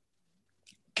Huston,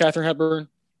 Katharine Hepburn,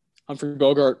 Humphrey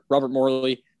Bogart, Robert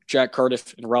Morley, Jack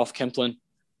Cardiff, and Ralph Kemplin.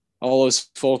 All those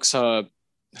folks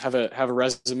have a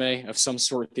resume of some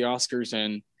sort at the Oscars,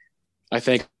 and I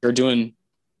think are doing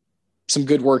some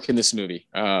good work in this movie.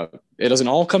 It doesn't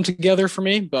all come together for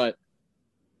me, but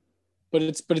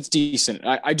it's decent.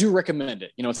 I do recommend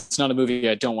it. It's not a movie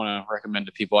I don't want to recommend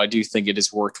to people. I do think it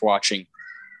is worth watching.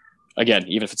 Again,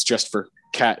 even if it's just for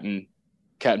Cat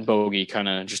and Bogey kind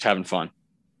of just having fun.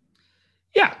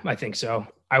 Yeah, I think so.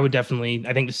 I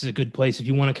think this is a good place if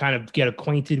you want to kind of get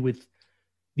acquainted with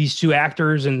these two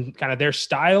actors and kind of their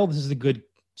style. This is a good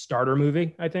starter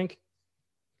movie, I think.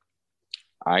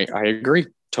 I agree.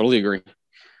 Totally agree.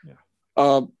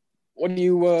 Yeah. What do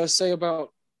you say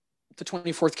about the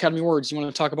 24th Academy Awards? You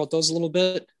want to talk about those a little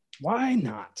bit? Why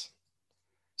not?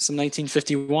 Some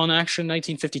 1951 action,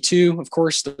 1952. Of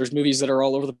course, there's movies that are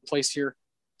all over the place here.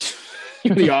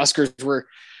 The Oscars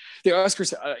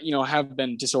have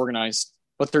been disorganized,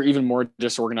 but they're even more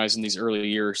disorganized in these early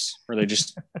years where they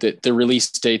just, the release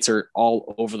dates are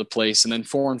all over the place. And then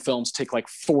foreign films take like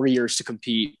 4 years to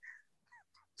compete.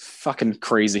 Fucking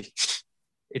crazy.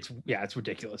 It's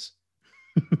ridiculous.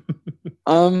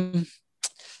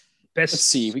 Let's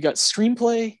see. We got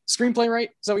screenplay, right?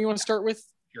 Is that what you want to start with?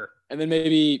 Sure. And then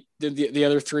maybe the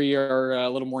other three are a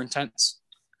little more intense.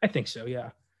 I think so. Yeah.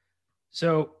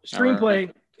 So screenplay,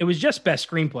 right. It was just best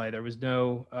screenplay. There was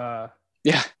no,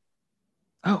 yeah.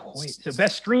 Oh, wait. So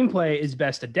best screenplay is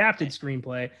best adapted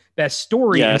screenplay. Best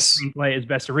story screenplay is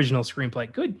best original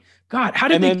screenplay. Good God. How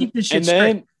did they keep this shit straight?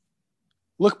 Then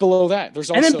look below that. There's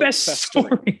also and then best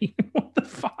story. What the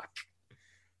fuck?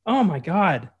 Oh my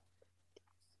God.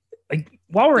 Like,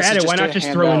 while we're at it, why not just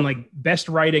throw in like best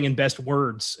writing and best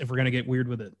words if we're going to get weird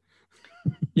with it?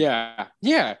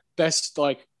 Yeah. Best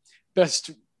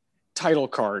title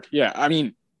card. Yeah. I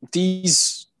mean,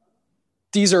 these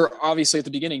are obviously at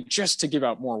the beginning just to give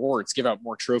out more awards, give out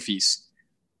more trophies.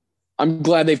 I'm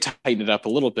glad they've tightened it up a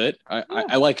little bit.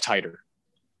 I like tighter.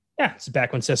 Yeah. It's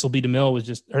back when Cecil B. DeMille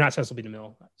was not Cecil B.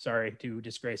 DeMille. Sorry to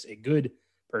disgrace a good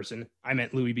person. I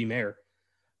meant Louis B. Mayer.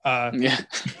 Yeah,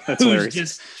 that's who's hilarious.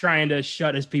 Just trying to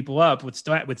shut his people up with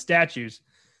statues.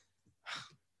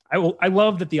 I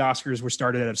love that the Oscars were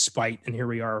started out of spite, and here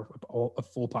we are, a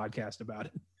full podcast about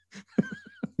it.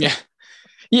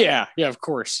 Yeah, of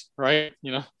course, right?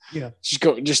 Yeah,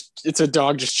 it's a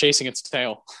dog just chasing its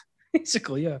tail.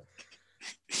 Basically, yeah.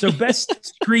 So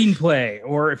best screenplay,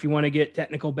 or if you want to get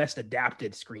technical, best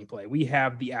adapted screenplay, we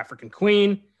have The African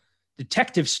Queen,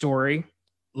 Detective Story,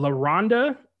 La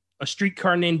Ronda, A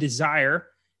Streetcar Named Desire,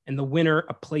 and the winner,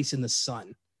 A Place in the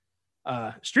Sun.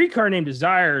 Streetcar Named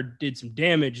Desire did some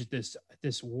damage at this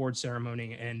award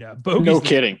ceremony, and Bogus no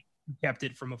kidding kept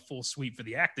it from a full sweep for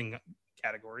the acting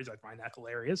categories. I find that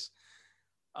hilarious.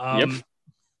 Yep.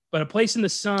 But A Place in the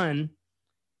Sun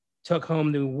took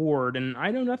home the award, and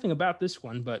I know nothing about this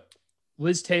one, but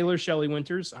Liz Taylor, Shelley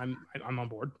Winters, I'm on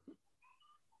board.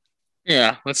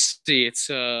 Yeah, let's see. It's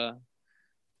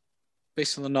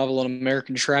based on the novel An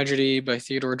American Tragedy by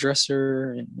Theodore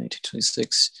Dreiser in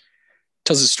 1926.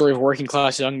 Tells the story of a working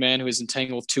class young man who is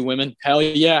entangled with two women. Hell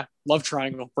yeah, love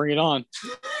triangle, bring it on.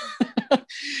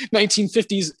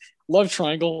 1950s love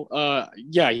triangle.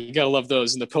 Yeah, you gotta love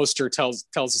those. And the poster tells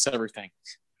us everything.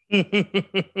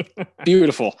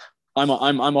 Beautiful.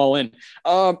 I'm all in.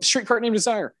 Streetcar Named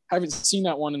Desire. Haven't seen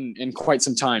that one in quite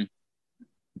some time.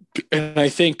 And I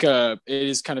think it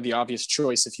is kind of the obvious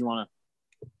choice if you want to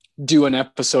do an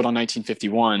episode on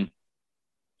 1951.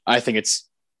 I think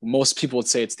most people would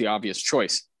say it's the obvious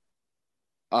choice.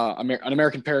 An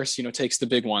American Paris, takes the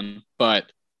big one,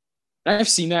 but I've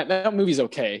seen that movie's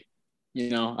okay.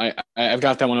 I've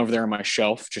got that one over there on my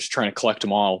shelf, just trying to collect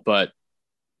them all. But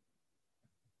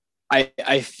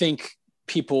I think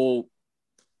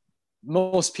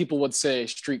most people would say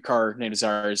Streetcar Named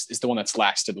Desire is the one that's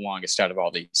lasted the longest out of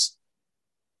all these.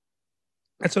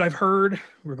 That's what I've heard.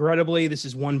 Regrettably, this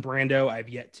is one Brando I've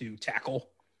yet to tackle.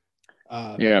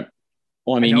 Yeah.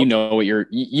 Well, I mean, you know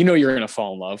you're gonna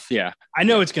fall in love. Yeah. I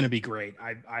know it's gonna be great.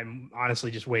 I'm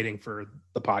honestly just waiting for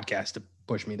the podcast to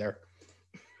push me there.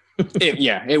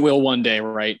 It will one day,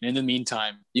 right? In the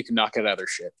meantime, you can knock out other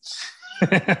shit.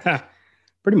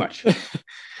 Pretty much.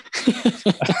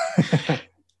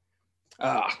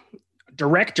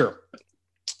 Director.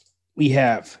 We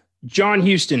have John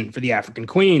Huston for The African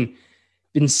Queen,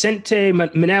 Vincente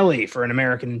Minnelli for An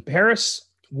American in Paris,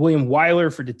 William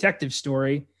Wyler for Detective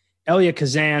Story, Elia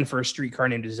Kazan for A Streetcar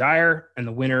Named Desire, and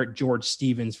the winner, George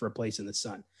Stevens for A Place in the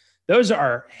Sun. Those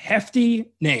are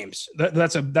hefty names.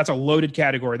 That's a loaded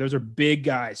category. Those are big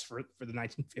guys for the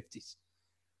 1950s.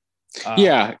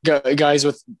 Guys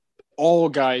with all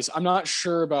guys. I'm not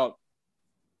sure about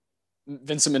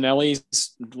Vincent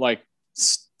Minnelli's like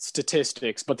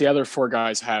statistics, but the other four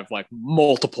guys have like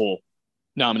multiple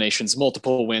nominations,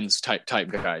 multiple wins type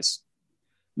guys.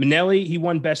 Minnelli, he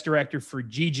won Best Director for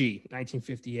Gigi,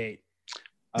 1958.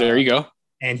 There you go.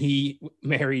 And he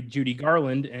married Judy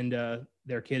Garland, and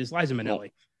their kid is Liza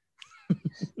Minnelli.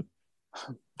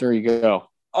 There you go.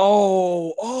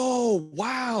 Oh,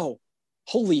 wow.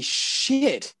 Holy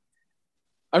shit.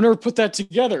 I've never put that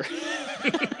together.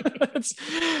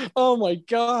 Oh my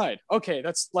God. Okay,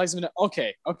 that's Liza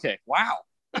Minnelli. Okay. Wow.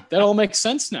 That all makes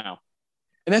sense now.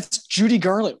 And that's Judy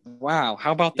Garland. Wow.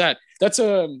 How about that? That's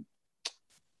a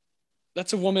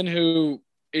woman who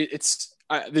it's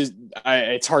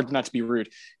hard not to be rude.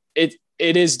 It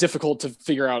is difficult to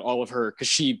figure out all of her because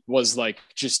she was like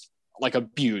just like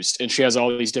abused, and she has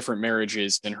all these different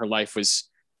marriages, and her life was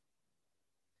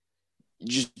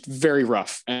just very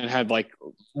rough and had like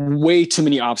way too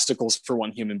many obstacles for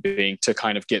one human being to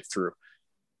kind of get through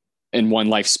in one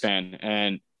lifespan.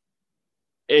 And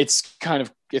it's kind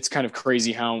of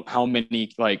crazy how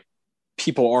many like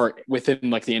people are within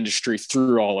like the industry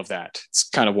through all of that. It's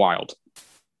kind of wild.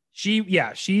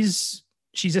 She's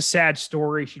a sad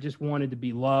story. She just wanted to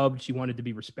be loved. She wanted to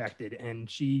be respected. And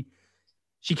she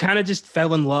kind of just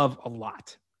fell in love a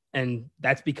lot. And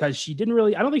that's because she didn't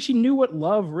really, I don't think she knew what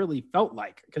love really felt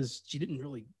like because she didn't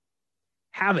really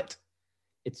have it.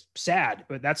 It's sad,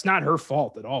 but that's not her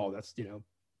fault at all. That's,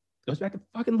 goes back to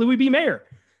fucking Louis B. Mayer.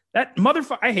 That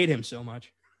motherfucker, I hate him so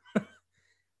much.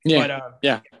 Yeah.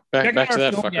 But, back to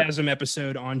that Filmgasm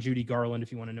episode on Judy Garland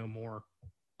if you want to know more.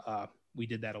 We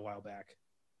did that a while back.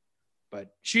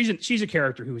 But she's a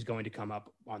character who is going to come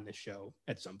up on this show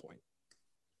at some point.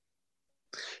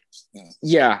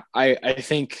 Yeah, I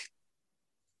think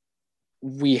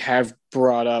we have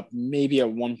brought up maybe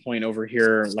at one point over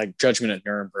here, like Judgment at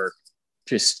Nuremberg,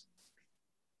 just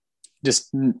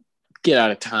get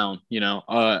out of town,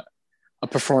 a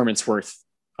performance worth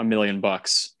 $1 million.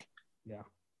 Yeah.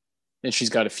 And she's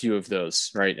got a few of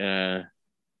those, right?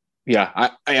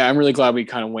 I'm really glad we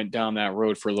kind of went down that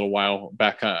road for a little while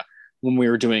back when we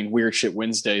were doing Weird Shit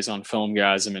Wednesdays on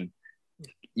Filmgasm, and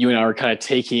you and I were kind of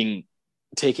taking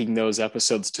those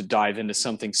episodes to dive into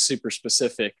something super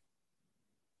specific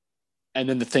and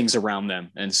then the things around them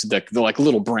and so the like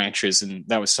little branches. And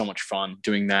that was so much fun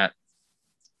doing that.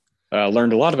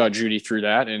 Learned a lot about Judy through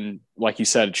that. And like you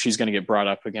said, she's going to get brought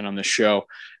up again on the show.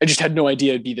 I just had no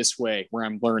idea it'd be this way where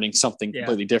I'm learning something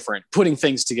completely different, putting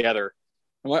things together.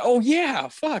 I'm like, oh yeah,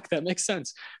 fuck, that makes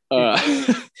sense.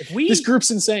 This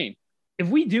group's insane. If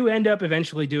we do end up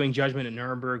eventually doing Judgment at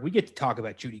Nuremberg, we get to talk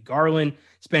about Judy Garland,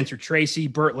 Spencer Tracy,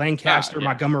 Burt Lancaster,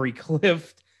 Montgomery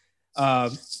Clift,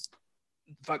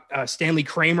 Stanley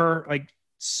Kramer. Like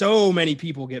so many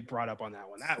people get brought up on that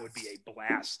one. That would be a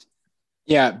blast.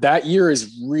 Yeah, that year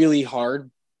is really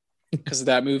hard because of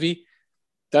that movie.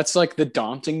 That's like the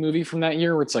daunting movie from that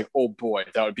year where it's like, oh boy,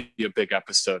 that would be a big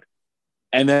episode.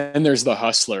 And then there's The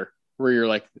Hustler, where you're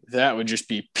like, that would just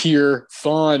be pure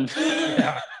fun.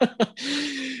 Yeah.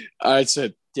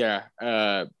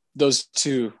 Those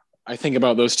two, I think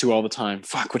about those two all the time.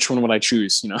 Fuck, which one would I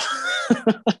choose?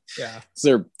 Yeah.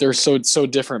 They're so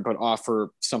different, but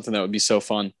offer something that would be so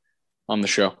fun on the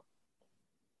show.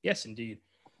 Yes, indeed.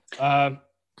 So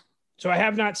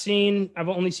I've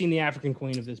only seen The African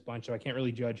Queen of this bunch, so I can't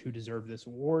really judge who deserved this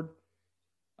award.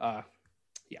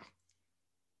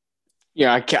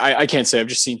 Yeah, I can't say. I've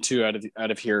just seen two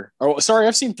out of here. Oh, sorry,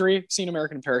 I've seen three. I've seen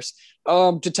American in Paris.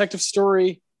 Detective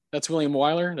Story. That's William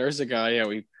Wyler. There's a guy. Yeah,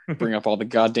 we bring up all the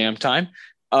goddamn time.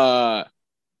 That's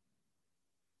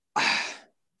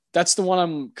the one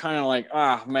I'm kind of like,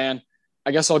 man,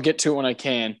 I guess I'll get to it when I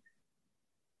can.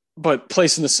 But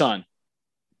Place in the Sun.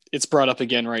 It's brought up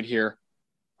again right here.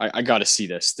 I got to see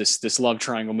this love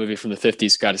triangle movie from the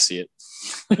 50s. Got to see it.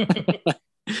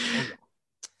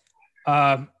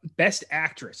 Best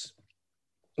Actress.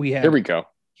 We have Here we go.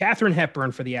 Katharine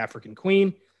Hepburn for The African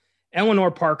Queen,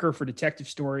 Eleanor Parker for Detective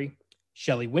Story,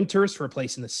 Shelley Winters for A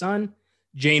Place in the Sun,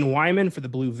 Jane Wyman for The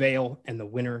Blue Veil, and the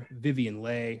winner, Vivian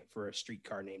Leigh, for A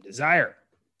Streetcar Named Desire.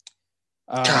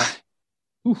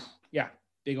 Yeah,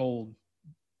 big old,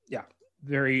 yeah,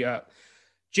 very.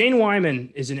 Jane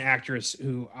Wyman is an actress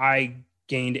who I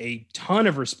gained a ton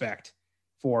of respect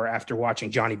for after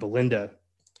watching Johnny Belinda.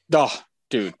 Oh,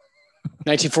 dude.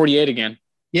 1948 again.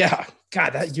 Yeah.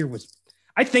 God, that year was.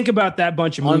 I think about that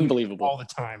bunch of movies unbelievable all the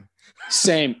time.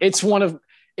 Same. It's one of,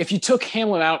 if you took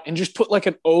Hamlet out and just put like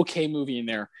an okay movie in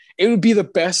there, it would be the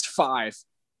best 5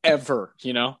 ever.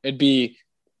 You know, it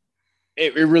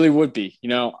really would be. You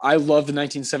know, I love the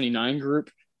 1979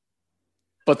 group,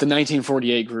 but the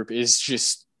 1948 group is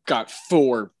just got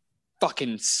 4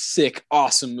 fucking sick,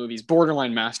 awesome movies,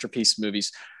 borderline masterpiece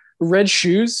movies. Red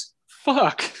Shoes,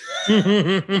 fuck.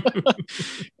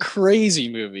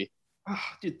 Crazy movie. Oh,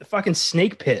 dude, the fucking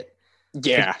Snake Pit.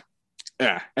 Yeah.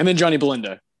 Yeah. And then Johnny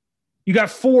Belinda. You got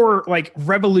 4 like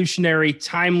revolutionary,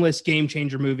 timeless game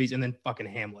changer movies and then fucking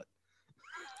Hamlet.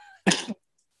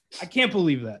 I can't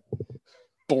believe that.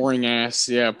 Boring ass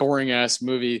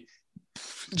movie.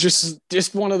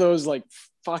 Just one of those like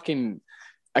fucking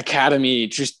Academy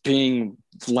just being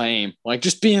lame. Like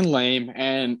just being lame,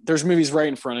 and there's movies right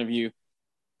in front of you.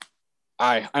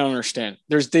 I don't understand.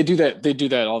 They do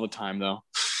that all the time though.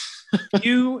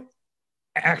 You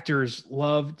actors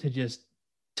love to just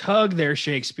tug their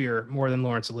Shakespeare more than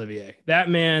Laurence Olivier. That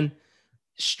man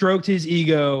stroked his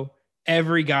ego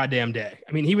every goddamn day.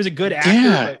 I mean, he was a good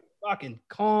actor, but fucking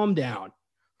calm down.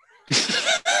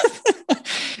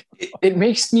 It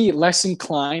makes me less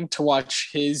inclined to watch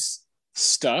his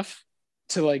stuff,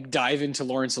 to like dive into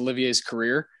Laurence Olivier's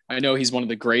career. I know he's one of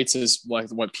the greats, is like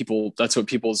that's what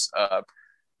people's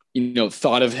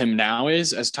thought of him now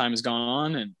is as time has gone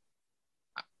on. And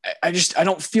I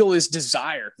don't feel this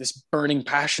desire, this burning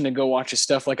passion to go watch his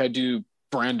stuff like I do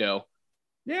Brando.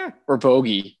 Yeah. Or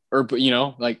Bogey, or,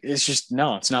 like, it's just,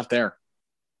 no, it's not there.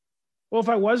 Well, if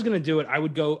I was going to do it, I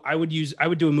would do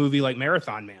a movie like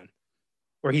Marathon Man,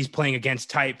 where he's playing against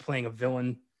type, playing a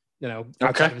villain,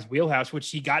 outside of his wheelhouse, which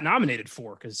he got nominated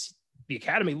for because the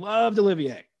Academy loved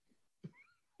Olivier.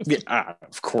 Yeah,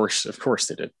 of course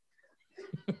they did.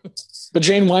 But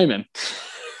Jane Wyman.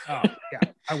 Oh yeah,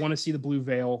 I want to see The Blue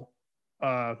Veil.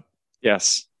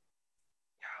 Yes.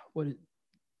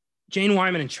 Jane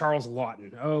Wyman and Charles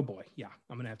Laughton. Oh boy, yeah,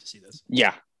 I'm gonna have to see this.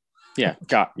 Yeah,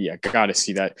 gotta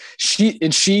see that.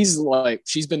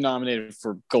 She's been nominated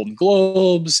for Golden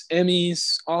Globes,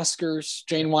 Emmys, Oscars.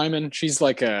 Jane Wyman, she's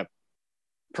like a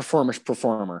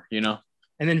performer, you know.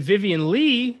 And then Vivian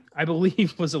Leigh, I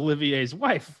believe, was Olivier's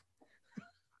wife.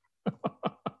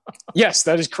 Yes,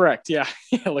 that is correct. Yeah,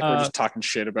 like we're just talking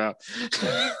shit about.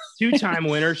 2-time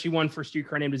winner. She won for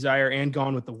Streetcar Named Desire and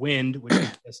Gone with the Wind, which is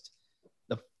just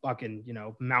the fucking,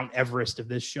 Mount Everest of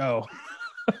this show.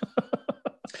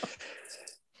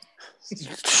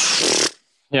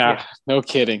 Yeah, no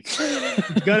kidding.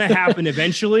 It's gonna happen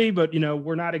eventually, but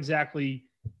we're not exactly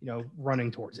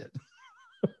running towards it.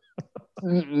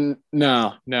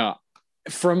 No.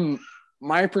 From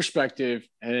my perspective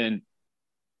and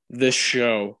this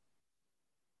show,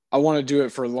 I want to do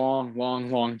it for a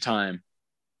long time,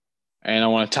 and I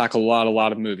want to tackle a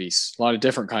lot of movies, a lot of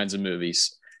different kinds of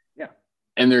movies. Yeah,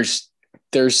 and there's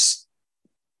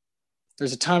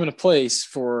a time and a place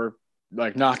for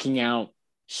like knocking out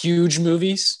huge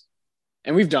movies,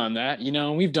 and we've done that.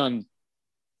 We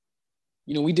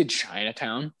did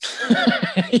Chinatown.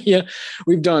 Yeah,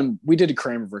 we did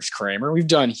Kramer versus Kramer. We've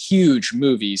done huge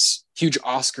movies, huge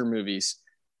Oscar movies,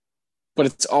 but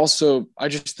it's also, I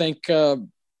just think,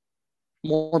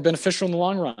 more beneficial in the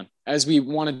long run. As we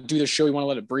want to do the show, we want to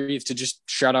let it breathe, to just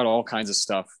shout out all kinds of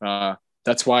stuff.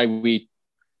 That's why we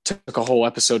took a whole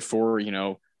episode for,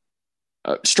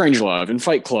 Strangelove and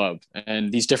Fight Club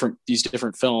and these different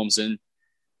films, and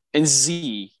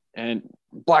Z and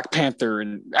Black Panther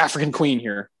and African Queen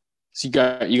here. So you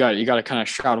got to kind of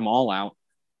shout them all out.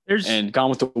 And Gone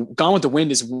with the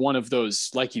Wind is one of those,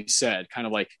 like you said, kind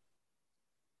of like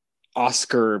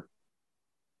Oscar.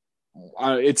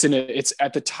 It's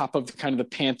at the top of kind of the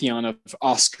pantheon of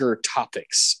Oscar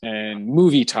topics and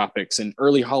movie topics and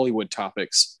early Hollywood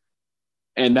topics.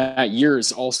 And that year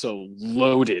is also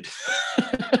loaded.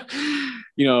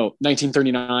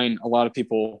 1939, a lot of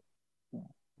people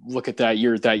look at that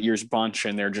year's bunch,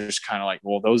 and they're just kind of like,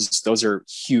 well, those are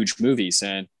huge movies.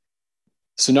 And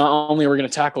so not only are we going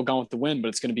to tackle Gone with the Wind, but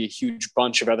it's going to be a huge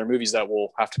bunch of other movies that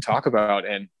we'll have to talk about.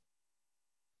 And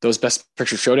those Best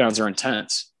Picture showdowns are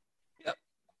intense.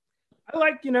 I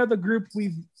like,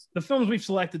 the films we've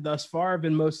selected thus far have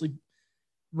been mostly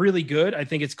really good. I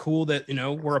think it's cool that,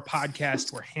 we're a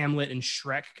podcast where Hamlet and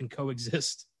Shrek can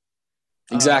coexist.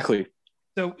 Exactly.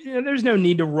 So there's no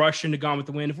need to rush into Gone with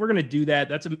the Wind. If we're going to do that,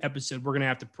 that's an episode we're going to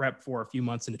have to prep for a few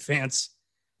months in advance.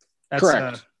 That's,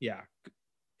 correct. Yeah.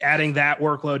 Adding that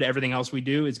workload to everything else we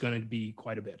do is going to be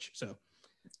quite a bitch. So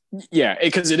yeah,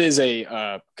 because it is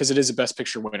a Best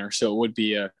Picture winner, so it would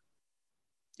be a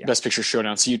Best Picture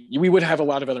showdown. So we would have a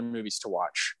lot of other movies to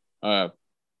watch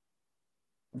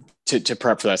to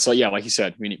prep for that. So yeah, like you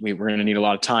said, we're going to need a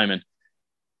lot of time, and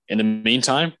in the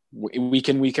meantime, week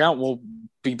in, week out, we'll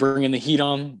be bringing the heat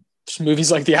on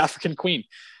movies like The African Queen.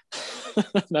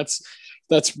 that's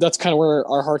kind of where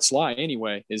our hearts lie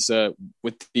anyway, is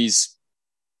with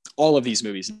all of these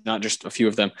movies, not just a few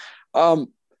of them.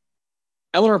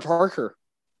 Eleanor Parker,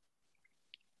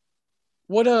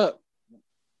 what a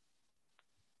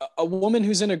woman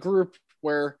who's in a group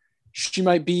where she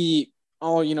might be,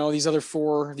 these other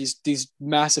four, these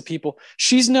massive people.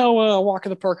 She's no walk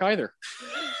in the park either.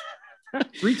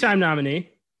 3-time nominee.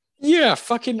 Yeah,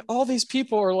 fucking all these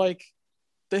people are like,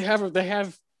 they have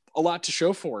a lot to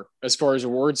show for as far as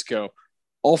awards go.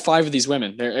 All 5 of these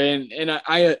women there, and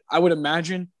I would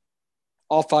imagine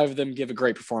all 5 of them give a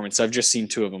great performance. I've just seen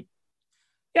 2 of them.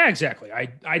 Yeah, exactly.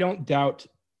 I don't doubt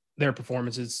their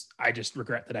performances. I just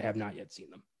regret that I have not yet seen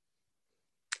them.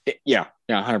 Yeah,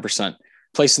 100%.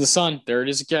 Place in the Sun. There it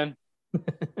is again.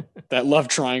 That love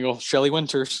triangle. Shelley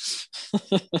Winters.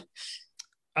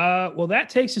 Well, that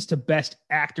takes us to Best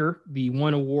Actor, the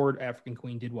one award African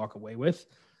Queen did walk away with.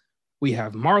 We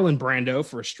have Marlon Brando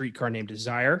for A Streetcar Named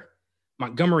Desire,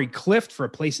 Montgomery Clift for A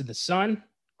Place in the Sun,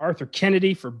 Arthur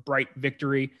Kennedy for Bright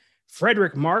Victory,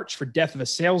 Frederick March for Death of a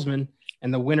Salesman,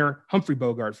 and the winner, Humphrey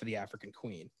Bogart for The African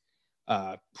Queen.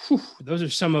 Those are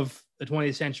some of the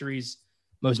 20th century's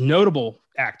most notable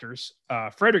actors.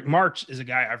 Frederick March is a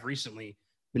guy I've recently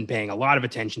been paying a lot of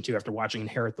attention to after watching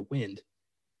Inherit the Wind.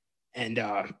 And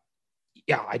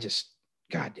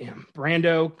goddamn,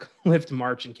 Brando, Clift,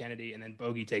 March, and Kennedy, and then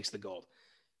Bogey takes the gold.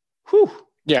 Whew.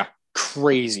 Yeah,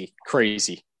 crazy.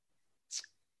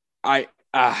 I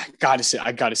gotta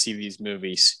see these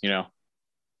movies.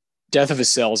 Death of a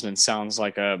Salesman sounds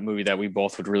like a movie that we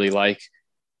both would really like,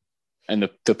 and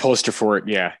the poster for it,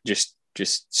 just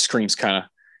screams kind of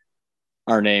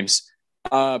our names.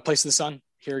 Place in the Sun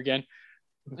here again.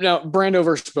 Now, Brando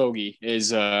versus Bogey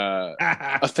is a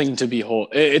thing to behold.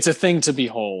 It's a thing to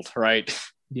behold, right?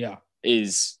 Yeah,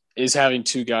 is having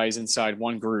 2 guys inside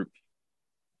one group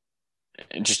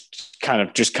and just kind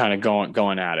of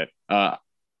going at it.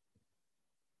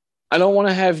 I don't want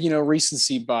to have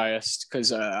recency biased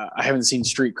because I haven't seen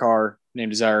Streetcar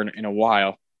Named Desire in a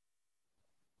while,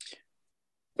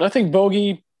 but I think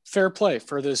Bogey, fair play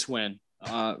for this win.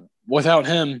 Without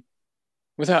him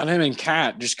and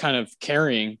Kat just kind of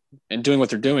carrying and doing what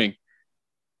they're doing,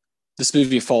 this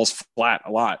movie falls flat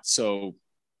a lot. So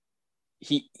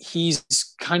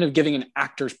he's kind of giving an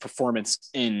actor's performance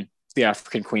in The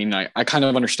African Queen. I kind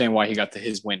of understand why he got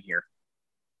his win here.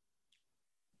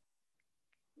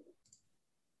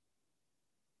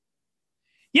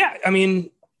 Yeah, I mean,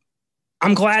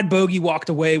 I'm glad Bogey walked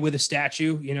away with a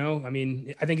statue. I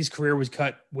mean, I think his career was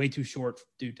cut way too short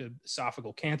due to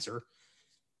esophageal cancer.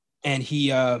 And he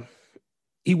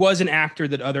was an actor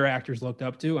that other actors looked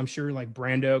up to. I'm sure like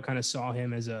Brando kind of saw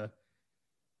him as I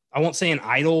won't say an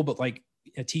idol, but like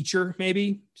a teacher,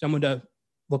 maybe someone to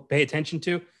pay attention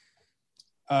to.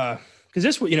 Because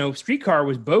this, Streetcar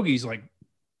was Bogey's like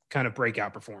kind of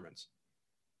breakout performance.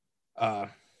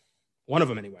 One of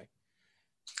them anyway.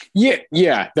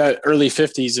 Yeah. That early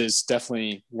 50s is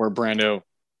definitely where Brando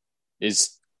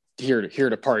is here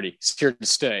to party. He's here to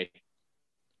stay.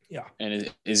 Yeah. And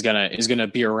is gonna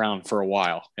be around for a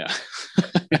while. Yeah.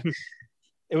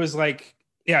 It was like,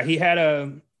 he had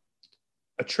a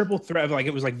triple threat of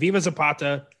it was like Viva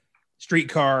Zapata,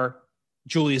 Streetcar,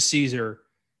 Julius Caesar,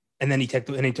 and then he took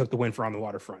the win for On the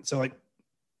Waterfront. So like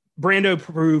Brando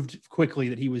proved quickly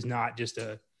that he was not just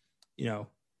a,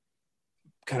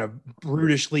 kind of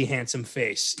brutishly handsome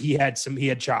face. He had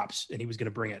chops and he was going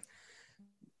to bring it.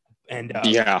 And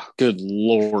good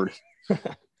Lord.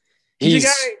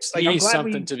 He's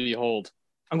something to behold.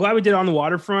 I'm glad we did On the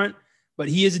Waterfront, but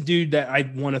he is a dude that I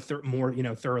want to more,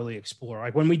 thoroughly explore.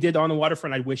 Like when we did On the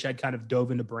Waterfront, I wish I'd kind of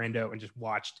dove into Brando and just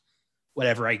watched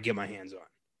whatever I could get my hands on.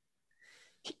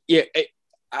 Yeah,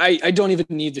 I don't even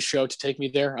need the show to take me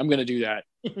there. I'm going to do that.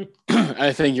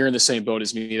 I think you're in the same boat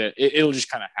as me that it'll just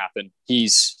kind of happen.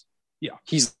 He's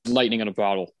lightning in a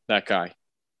bottle, that guy.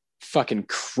 Fucking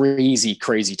crazy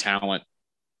talent.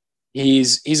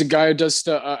 He's a guy who does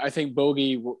stuff. I think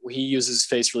Bogey, he uses his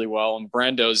face really well, and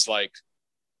Brando's like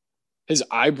his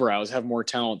eyebrows have more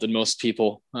talent than most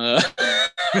people. Yeah,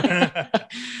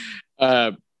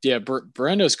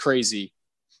 Brando's crazy.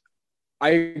 I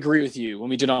agree with you. When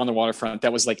we did On the Waterfront,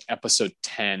 that was like episode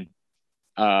 10.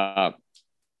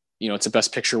 It's a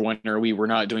Best Picture winner. We were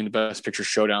not doing the Best Picture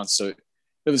showdown, so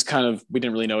it was kind of, we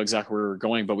didn't really know exactly where we were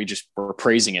going, but we just were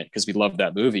praising it because we loved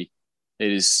that movie.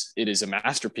 It is a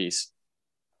masterpiece.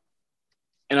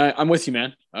 And I'm with you,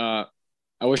 man. I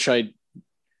wish I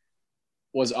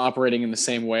was operating in the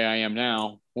same way I am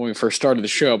now when we first started the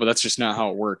show, but that's just not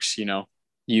how it works.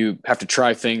 You have to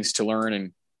try things to learn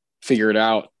and figure it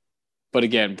out. But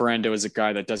again, Brando is a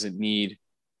guy that doesn't need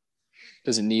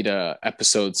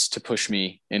episodes to push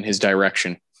me in his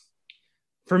direction.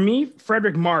 For me,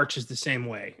 Frederick March is the same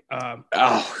way.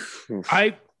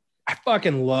 I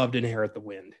fucking loved Inherit the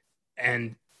Wind,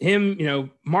 and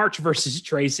him, March versus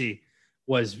Tracy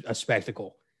was a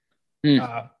spectacle.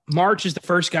 March is the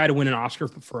first guy to win an Oscar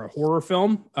for a horror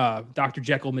film. Dr.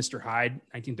 Jekyll, Mr. Hyde,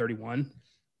 1931.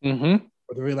 Mm-hmm.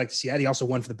 I'd really like to see that. He also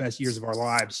won for the Best Years of Our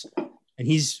Lives. And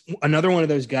he's another one of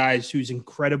those guys who's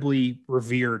incredibly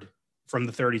revered from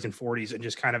the 30s and 40s and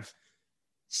just kind of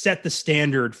set the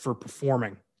standard for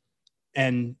performing.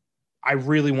 And I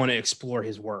really want to explore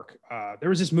his work. There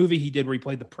was this movie he did where he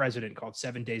played the president called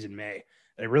 7 Days in May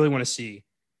that I really want to see.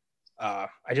 I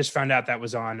just found out that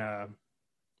was on, I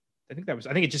think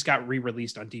it just got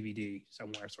re-released on DVD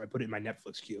somewhere. So I put it in my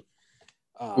Netflix queue.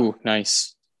 Ooh,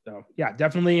 nice. So yeah,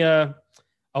 definitely a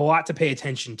lot to pay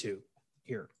attention to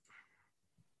here.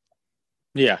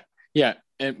 Yeah. Yeah.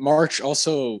 And March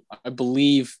also, I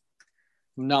believe,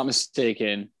 I'm not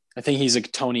mistaken, I think he's a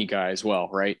Tony guy as well,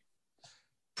 right?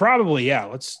 Probably, yeah.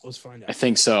 Let's find out. I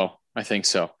think so. I think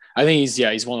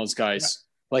he's one of those guys,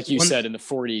 like you said, in the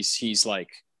 40s, he's like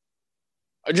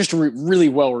just a really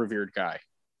well-revered guy.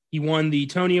 He won the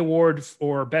Tony Award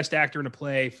for Best Actor in a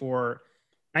Play for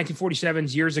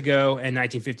 1947's Years Ago and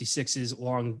 1956's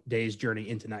Long Day's Journey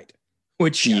into Night,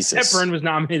 which Hepburn was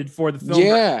nominated for the film.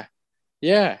 Yeah.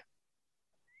 Yeah.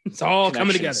 It's all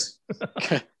coming together.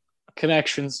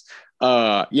 Connections.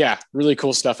 Yeah, really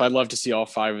cool stuff. I'd love to see all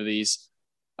 5 of these.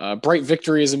 Bright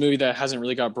Victory is a movie that hasn't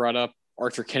really got brought up.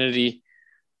 Arthur Kennedy.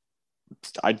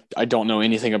 I don't know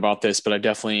anything about this, but I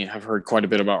definitely have heard quite a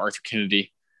bit about Arthur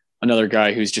Kennedy. Another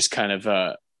guy who's just kind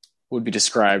of would be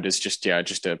described as just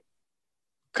a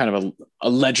kind of a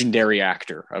legendary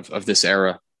actor of this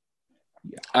era.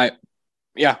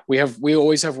 We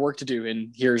always have work to do,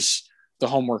 and here's the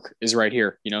homework is right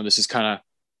here. This is kind of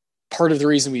part of the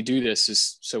reason we do this,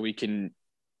 is so we can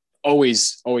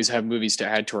always have movies to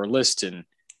add to our list and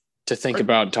to think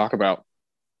about and talk about.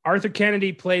 Arthur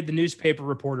Kennedy played the newspaper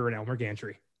reporter in Elmer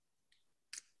Gantry.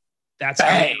 That's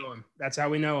how we know him. That's how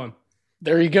we know him.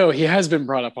 There you go. He has been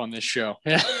brought up on this show.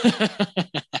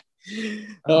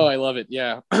 Oh, I love it.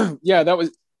 Yeah. Yeah, that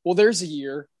was, well, there's a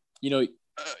year, you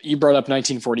brought up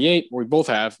 1948, where we both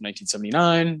have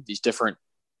 1979, these different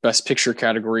Best Picture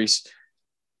categories.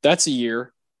 That's a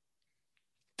year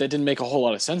that didn't make a whole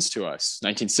lot of sense to us.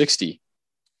 1960.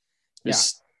 Yeah.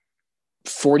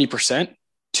 40%,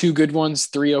 2 good ones,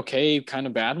 3 okay, kind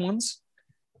of bad ones.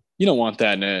 You don't want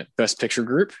that in a Best Picture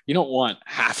group. You don't want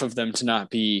half of them to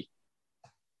not be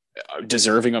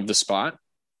deserving of the spot.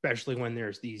 Especially when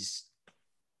there's these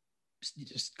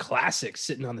just classics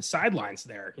sitting on the sidelines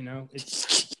there,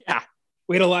 Yeah.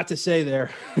 We had a lot to say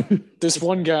there. This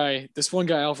one guy,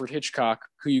 Alfred Hitchcock,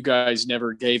 who you guys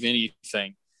never gave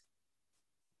anything,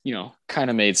 kind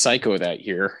of made Psycho that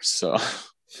year. So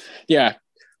yeah,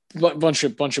 bunch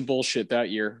of bullshit that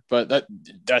year, but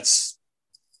that's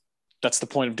the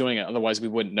point of doing it. Otherwise we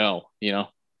wouldn't know, Yeah.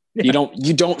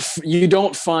 You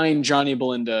don't find Johnny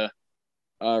Belinda,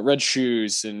 Red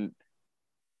Shoes, and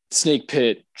Snake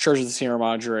Pit, Church of the Sierra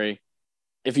Madre,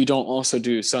 if you don't also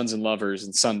do Sons and Lovers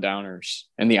and Sundowners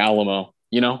and The Alamo.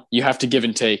 You have to give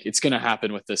and take. It's going to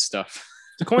happen with this stuff.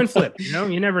 It's a coin flip.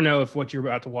 You never know if what you're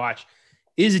about to watch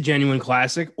is a genuine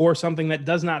classic or something that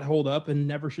does not hold up and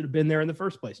never should have been there in the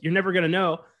first place. You're never going to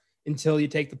know until you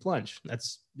take the plunge.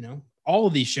 That's, all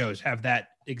of these shows have that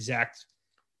exact,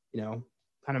 kind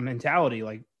of mentality.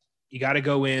 Like, you got to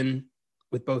go in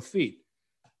with both feet.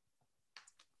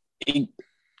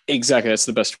 Exactly. That's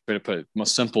the best way to put it.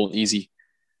 Most simple, easy.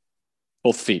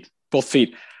 Both feet.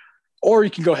 Or you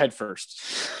can go head first.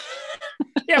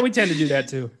 Yeah, we tend to do that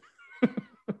too.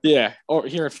 Yeah. Or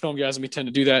here at Filmgasm, we tend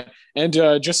to do that. And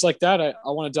just like that, I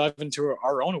want to dive into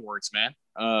our own awards,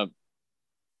 man.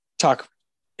 Talk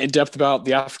in depth about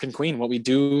The African Queen, what we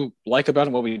do like about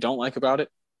it, what we don't like about it.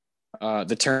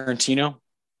 The Tarantino,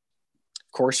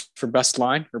 of course, for best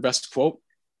line or best quote.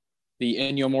 The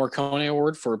Ennio Morricone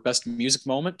Award for Best Music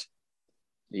Moment.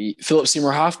 Philip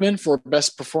Seymour Hoffman for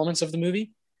best performance of the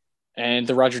movie, and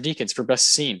the Roger Deakins for best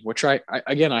scene. Which I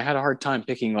had a hard time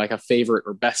picking like a favorite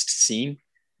or best scene.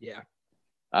 Yeah.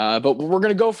 But we're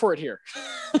gonna go for it here.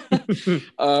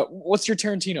 What's your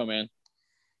Tarantino, man?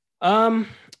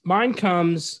 Mine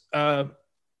comes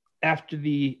after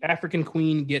the African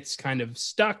Queen gets kind of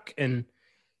stuck, and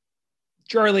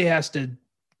Charlie has to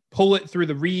pull it through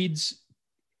the reeds,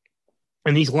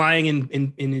 and he's lying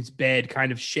in his bed,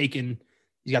 kind of shaken.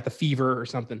 He's got the fever or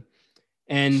something,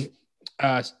 and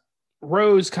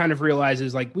Rose kind of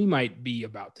realizes like we might be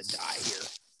about to die here,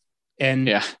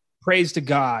 and prays to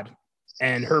God.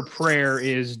 And her prayer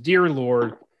is, "Dear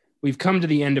Lord, we've come to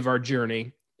the end of our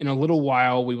journey. In a little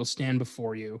while, we will stand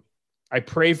before you. I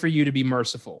pray for you to be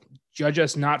merciful. Judge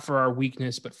us not for our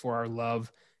weakness, but for our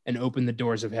love, and open the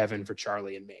doors of heaven for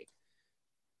Charlie and me."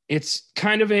 It's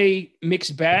kind of a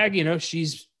mixed bag. You know,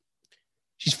 she's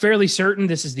fairly certain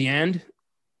this is the end,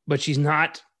 but she's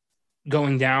not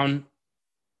going down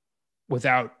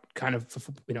without kind of,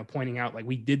 pointing out like,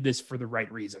 we did this for the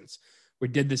right reasons. We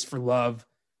did this for love.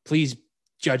 Please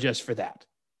judge us for that.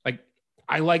 Like,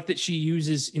 I like that she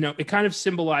uses, it kind of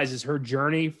symbolizes her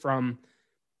journey from,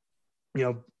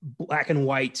 black and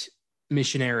white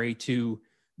missionary to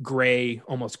gray,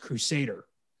 almost crusader.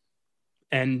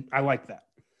 And I like that.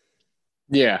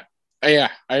 Yeah, I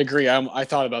agree. I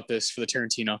thought about this for the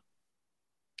Tarantino.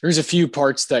 There's a few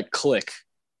parts that click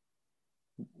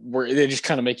where they just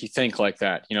kind of make you think like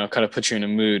that, kind of put you in a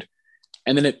mood.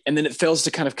 And then it fails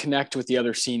to kind of connect with the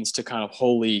other scenes to kind of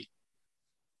wholly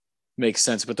make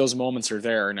sense. But those moments are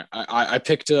there. And I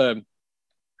picked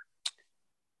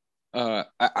I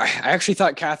actually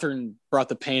thought Catherine brought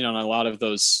the pain on a lot of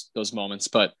those moments,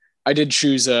 but I did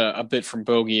choose a bit from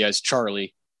Bogey as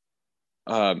Charlie.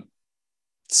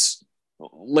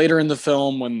 Later in the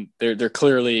film when they're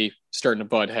clearly starting to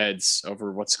butt heads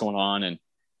over what's going on, and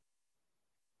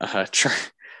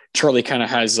Charlie kind of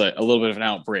has a little bit of an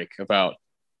outbreak about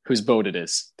whose boat it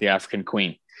is, the African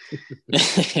Queen.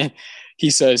 He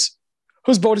says,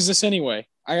 "Whose boat is this anyway?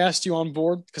 I asked you on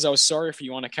board because I was sorry for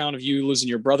you on account of you losing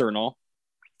your brother and all.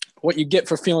 What you get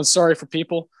for feeling sorry for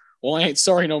people? Well, I ain't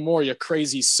sorry no more, you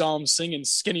crazy psalm-singing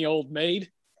skinny old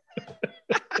maid."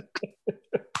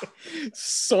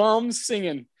 Psalm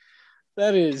singing.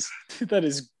 That is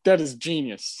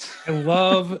genius. I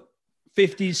love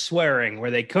 50s swearing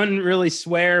where they couldn't really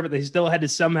swear, but they still had to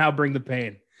somehow bring the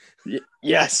pain.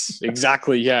 Yes,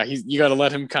 exactly. Yeah, you got to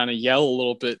let him kind of yell a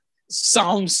little bit.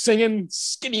 Psalm singing,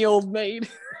 skinny old maid.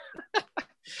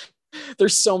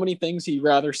 There's so many things he'd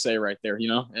rather say right there,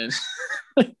 and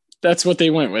that's what they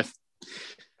went with.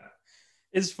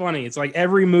 It's funny. It's like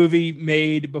every movie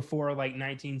made before like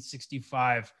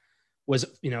 1965 was,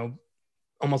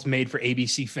 almost made for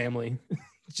ABC Family.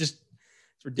 It's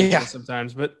ridiculous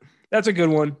sometimes, but that's a good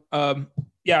one. I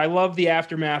love the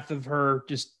aftermath of her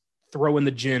just throwing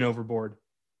the gin overboard.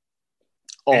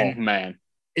 Oh, and man.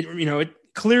 It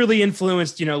clearly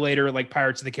influenced, later like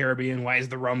Pirates of the Caribbean. Why is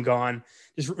the rum gone?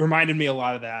 Just reminded me a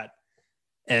lot of that.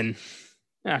 And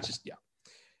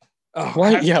Oh,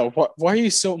 why are you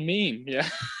so mean? Yeah.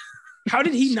 How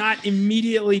did he not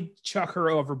immediately chuck her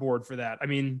overboard for that? I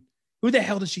mean, who the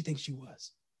hell does she think she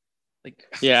was? Like,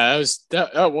 yeah,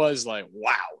 that was like,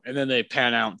 wow. And then they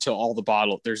pan out until all the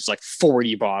bottle. There's like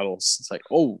 40 bottles. It's like,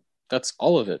 oh, that's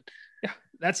all of it. Yeah,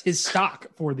 that's his stock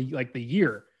for the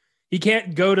year. He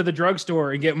can't go to the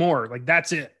drugstore and get more. Like,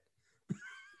 that's it.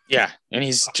 Yeah, and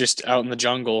he's just out in the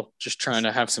jungle, just trying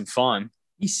to have some fun.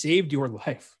 He saved your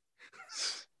life.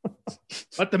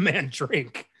 Let the man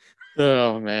drink.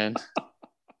 Oh man.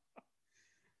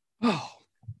 Oh,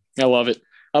 I love it.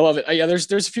 Yeah,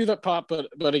 there's a few that pop,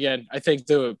 but again, I think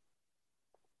the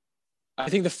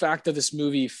fact that this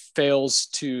movie fails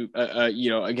to,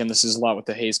 again, this is a lot with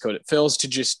the Hays Code. It fails to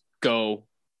just go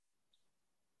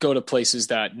to places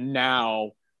that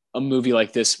now a movie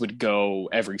like this would go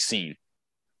every scene.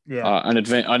 Yeah, an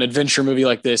adventure movie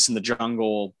like this in the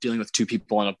jungle, dealing with two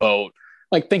people on a boat.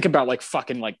 Like, think about like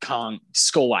fucking like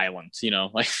Skull Island,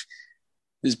 like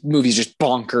this movie's just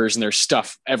bonkers and there's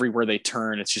stuff everywhere they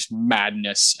turn. It's just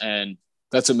madness. And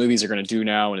that's what movies are going to do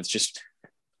now. And it's just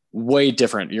way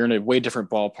different. You're in a way different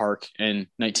ballpark in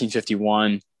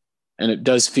 1951. And it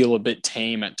does feel a bit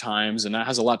tame at times. And that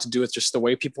has a lot to do with just the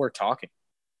way people are talking.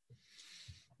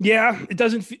 Yeah, it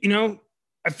doesn't,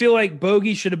 I feel like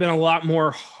Bogey should have been a lot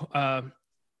more, he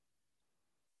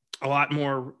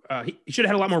should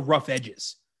have had a lot more rough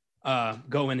edges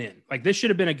going in. Like, this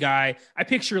should have been a guy, I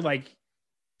picture like,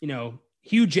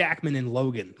 Hugh Jackman and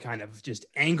Logan, kind of just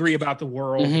angry about the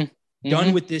world,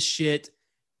 done with this shit,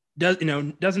 doesn't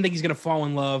think he's going to fall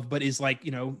in love, but is like,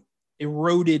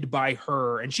 eroded by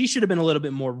her, and she should have been a little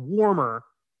bit more warmer.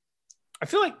 I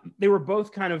feel like they were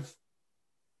both kind of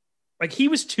like he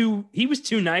was too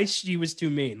nice, she was too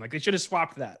mean. Like they should have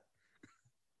swapped that.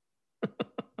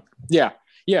 Yeah.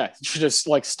 Should have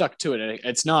like stuck to it.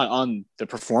 It's not on the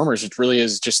performers. It really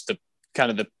is just the kind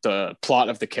of the plot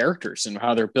of the characters and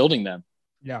how they're building them.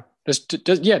 Yeah. Just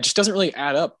doesn't really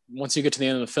add up. Once you get to the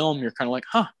end of the film, you're kind of like,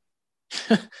 huh.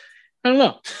 I don't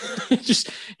know.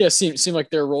 Seemed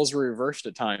like their roles were reversed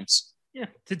at times. Yeah.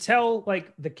 To tell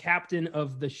like the captain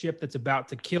of the ship that's about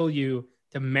to kill you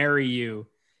to marry you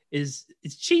it's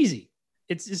cheesy.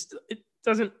 It's just, it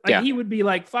doesn't like he would be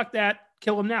like, fuck that,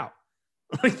 kill him now.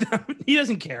 Like that, he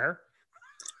doesn't care.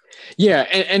 Yeah.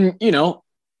 And you know,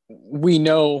 we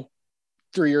know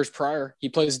 3 years prior he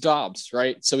plays Dobbs,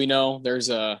 right? So we know there's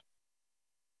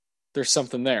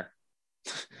something there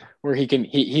where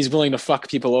he's willing to fuck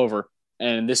people over.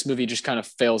 And this movie just kind of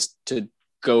fails to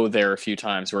go there a few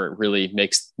times where it really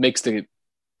makes the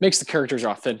characters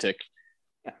authentic.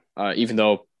 Even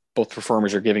though both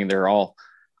performers are giving their all.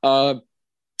 Ennio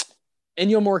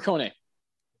Morricone.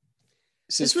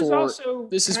 This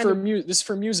is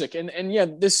for music. And yeah,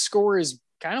 this score is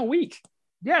kind of weak.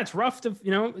 Yeah, it's rough to,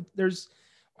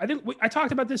 I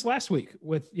talked about this last week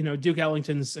with, Duke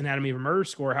Ellington's Anatomy of a Murder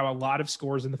score, how a lot of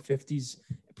scores in the 50s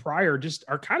prior just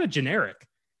are kind of generic.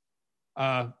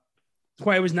 That's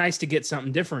why it was nice to get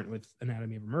something different with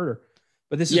Anatomy of a Murder.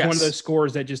 But this is one of those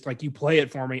scores that just like, you play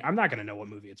it for me, I'm not going to know what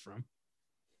movie it's from.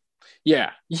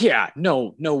 Yeah.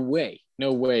 No way.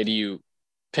 No way do you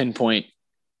pinpoint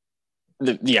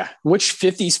which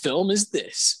 50s film is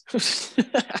this?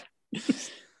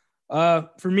 For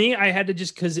me, I had to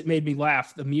just, because it made me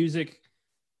laugh. The music,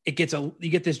 you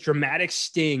get this dramatic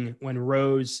sting when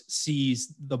Rose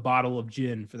sees the bottle of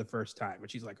gin for the first time,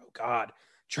 and she's like, "Oh God,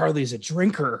 Charlie's a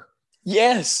drinker."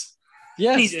 Yes,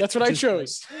 that's what I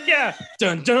chose. Yeah,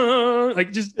 dun dun. Like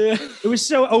it was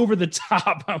so over the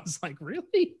top. I was like,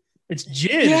 really? It's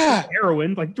gin, it's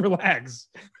heroin. Like, relax.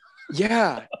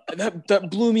 Yeah, that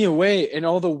blew me away, and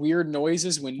all the weird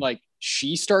noises when like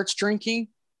she starts drinking.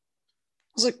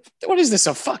 I was like, what is this,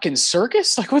 a fucking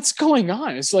circus? Like, what's going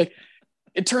on? It's like,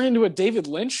 it turned into a David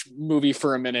Lynch movie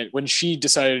for a minute when she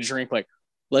decided to drink, like,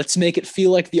 let's make it feel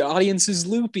like the audience is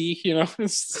loopy,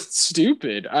 it's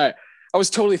stupid. I was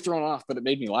totally thrown off, but it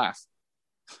made me laugh.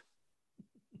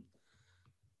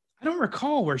 I don't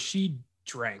recall where she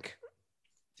drank.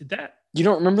 Did that? You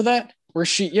don't remember that? Where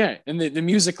and the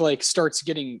music like starts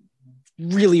getting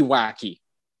really wacky.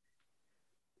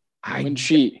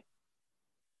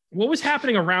 What was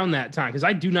happening around that time? Because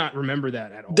I do not remember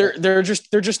that at all. They're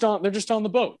just on the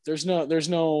boat. There's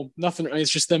no nothing. It's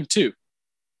just them two.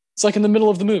 It's like in the middle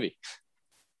of the movie.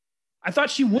 I thought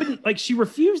she wouldn't, like, she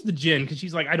refused the gin because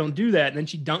she's like, I don't do that, and then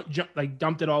she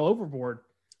dumped it all overboard.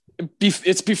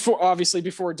 It's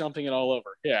before dumping it all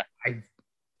over. Yeah.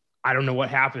 I don't know what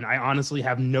happened. I honestly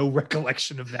have no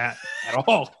recollection of that at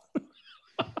all.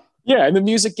 Yeah, and the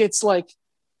music gets like,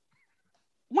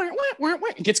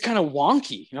 it gets kind of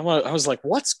wonky. And I was like,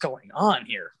 what's going on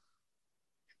here?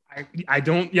 I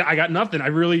got nothing. I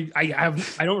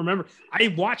don't remember.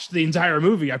 I watched the entire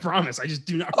movie. I promise. I just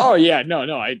do not. Oh yeah. No.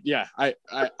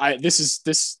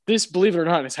 This, believe it or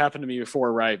not, has happened to me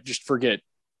before where I just forget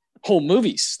whole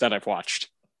movies that I've watched.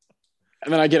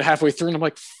 And then I get halfway through and I'm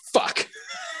like, fuck,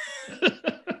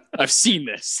 I've seen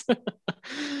this.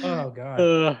 Oh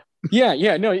God.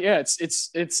 It's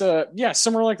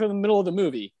somewhere like in the middle of the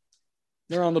movie,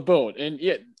 they're on the boat, and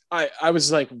I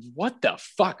was like, what the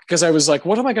fuck? Because I was like,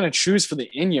 what am I going to choose for the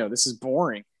Ennio? This is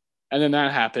boring. And then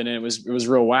that happened, and it was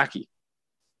real wacky.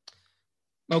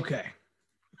 Okay.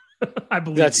 I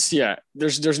believe that's you.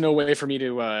 There's no way for me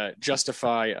to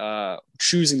justify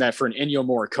choosing that for an Ennio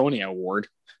Morricone award,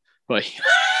 but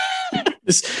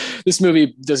this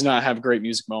movie does not have great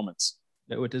music moments.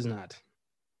 No, it does not.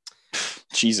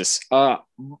 Jesus. The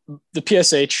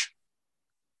PSH,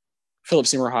 Philip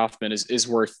Seymour Hoffman is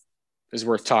worth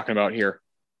talking about here.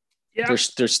 Yeah.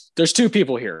 There's two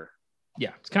people here.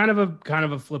 Yeah, it's kind of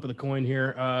a flip of the coin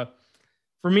here.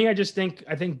 For me, I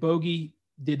think Bogey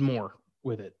did more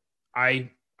with it. I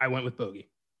went with Bogey.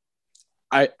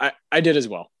 I did as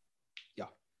well. Yeah.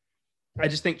 I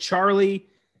just think Charlie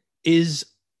is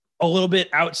a little bit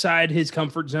outside his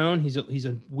comfort zone. He's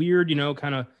a weird,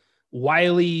 kind of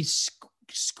wily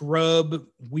scrub,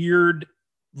 weird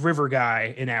river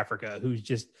guy in Africa who's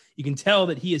just, you can tell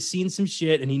that he has seen some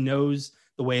shit and he knows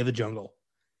the way of the jungle.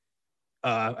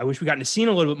 I wish we gotten to see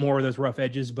a little bit more of those rough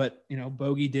edges, but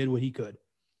Bogey did what he could,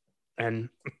 and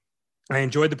I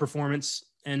enjoyed the performance,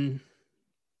 and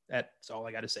that's all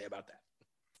I got to say about that.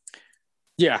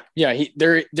 Yeah.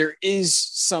 There is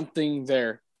something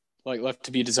there, like left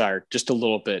to be desired, just a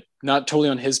little bit. Not totally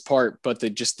on his part, but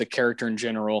just the character in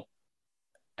general.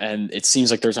 And it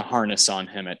seems like there's a harness on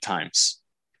him at times.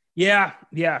 Yeah.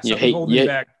 Something holding him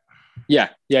back. Yeah.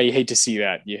 You hate to see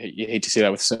that. You hate to see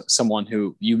that with someone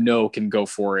who can go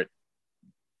for it.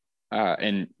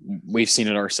 And we've seen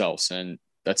it ourselves, and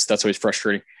that's always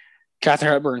frustrating.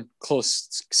 Katharine Hepburn,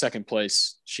 close second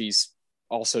place. She's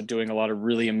also doing a lot of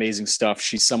really amazing stuff.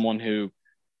 She's someone who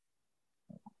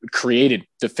created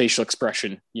the facial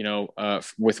expression,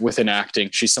 within acting.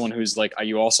 She's someone who's like,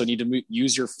 you also need to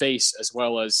use your face as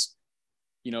well as,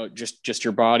 just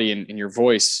your body and your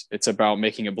voice. It's about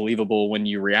making it believable when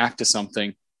you react to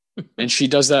something. And she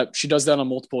does that. She does that on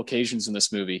multiple occasions in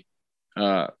this movie.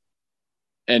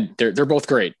 And they're both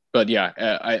great, but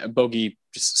Bogey,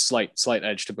 just slight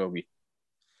edge to Bogey.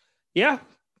 Yeah.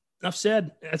 Enough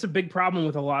said. That's a big problem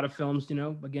with a lot of films.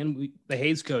 Again, the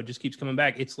Hays Code just keeps coming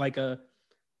back. It's like a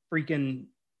freaking,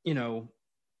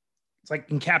 it's like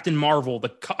in Captain Marvel, the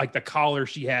collar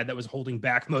she had that was holding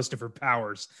back most of her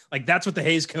powers. Like that's what the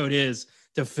Hays Code is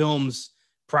to films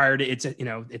prior to its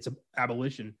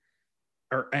abolition.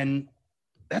 And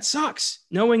that sucks.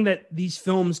 Knowing that these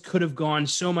films could have gone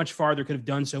so much farther, could have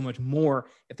done so much more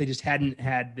if they just hadn't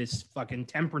had this fucking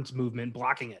temperance movement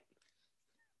blocking it.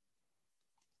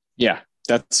 Yeah,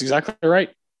 that's exactly right.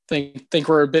 Think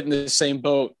we're a bit in the same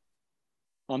boat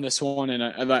on this one, and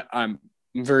I'm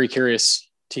very curious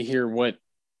to hear what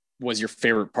was your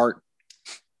favorite part.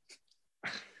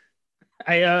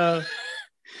 I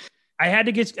had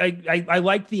to get. I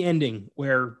liked the ending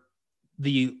where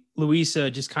the Louisa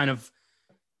just kind of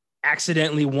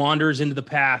accidentally wanders into the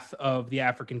path of the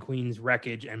African Queen's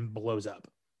wreckage and blows up,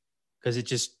 because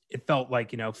it felt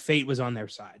like fate was on their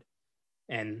side,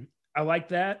 and I like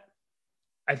that.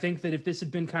 I think that if this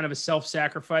had been kind of a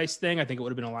self-sacrifice thing, I think it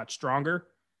would have been a lot stronger.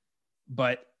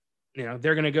 But they're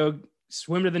going to go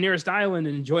swim to the nearest island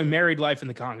and enjoy married life in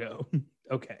the Congo.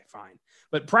 Okay, fine.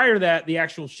 But prior to that, the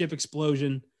actual ship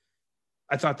explosion,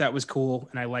 I thought that was cool,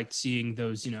 and I liked seeing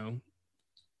those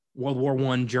World War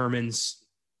I Germans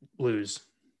lose.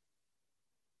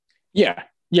 Yeah.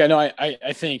 No,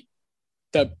 I think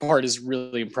that part is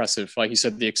really impressive. Like you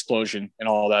said, the explosion and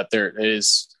all that, there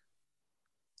is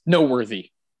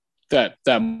noteworthy, that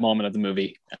moment of the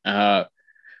movie.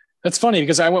 That's funny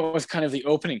because I went with kind of the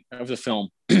opening of the film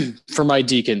for my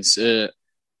Deacons.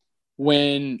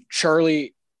 When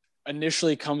Charlie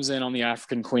initially comes in on the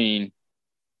African Queen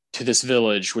to this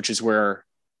village, which is where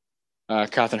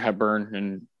Katharine Hepburn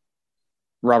and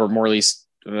Robert Morley's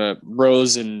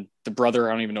Rose and the brother,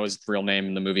 I don't even know his real name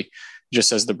in the movie, just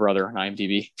says the brother on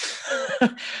IMDb.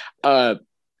 That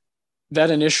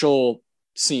initial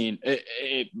scene,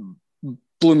 it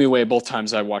blew me away both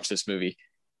times I watched this movie,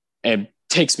 and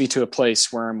takes me to a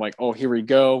place where I'm like, oh, here we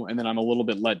go. And then I'm a little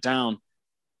bit let down.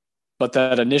 But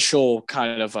that initial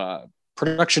kind of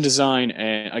production design,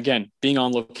 and again, being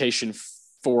on location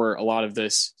for a lot of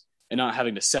this and not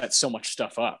having to set so much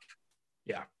stuff up.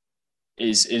 Yeah.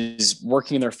 Is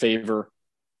working in their favor,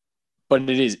 but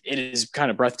it is kind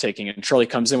of breathtaking. And Charlie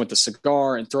comes in with the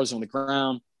cigar and throws it on the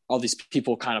ground. All these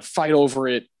people kind of fight over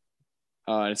it.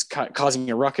 It's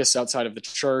causing a ruckus outside of the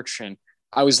church. And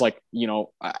I was like,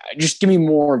 just give me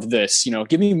more of this,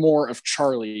 give me more of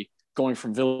Charlie going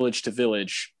from village to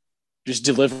village, just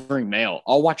delivering mail.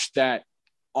 I'll watch that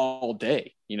all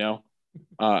day,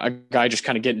 a guy just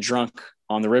kind of getting drunk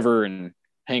on the river and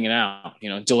hanging out,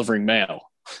 delivering mail.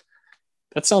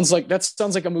 That sounds like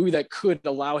a movie that could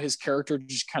allow his character to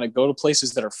just kind of go to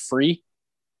places that are free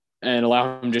and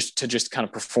allow him just kind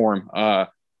of perform.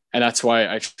 And that's why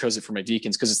I chose it for my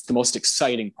Deacons, because it's the most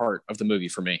exciting part of the movie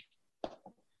for me.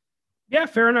 Yeah,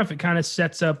 fair enough. It kind of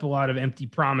sets up a lot of empty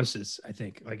promises, I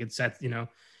think. Like it sets,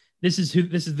 this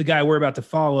is the guy we're about to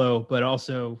follow, but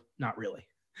also not really.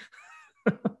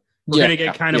 We're going to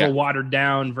get kind of a watered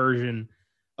down version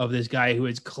of this guy who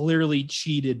has clearly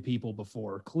cheated people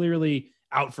before, clearly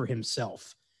out for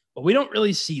himself. But we don't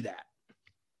really see that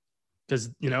because,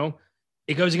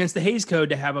 it goes against the Hays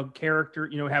Code to have a character,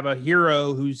 have a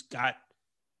hero who's got,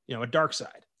 a dark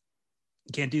side.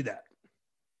 You can't do that.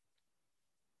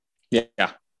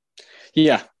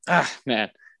 Yeah.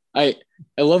 Man, I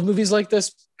love movies like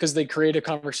this because they create a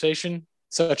conversation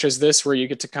such as this where you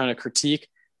get to kind of critique,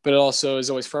 but it also is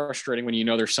always frustrating when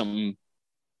there's something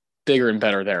bigger and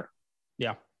better there.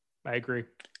 Yeah, I agree.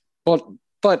 But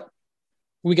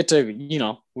we get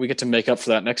to make up for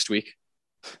that next week.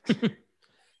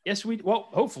 Yes,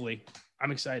 hopefully.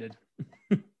 I'm excited.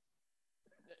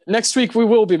 Next week we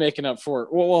will be making up for it.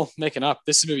 Well, making up.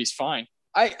 This movie's fine.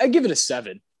 I give it a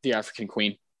 7, The African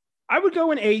Queen. I would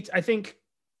go an 8. I think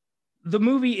the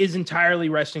movie is entirely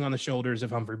resting on the shoulders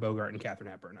of Humphrey Bogart and Katharine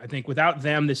Hepburn. I think without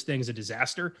them, this thing's a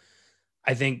disaster.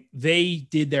 I think they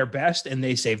did their best and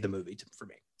they saved the movie for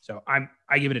me. So I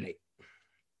give it an 8.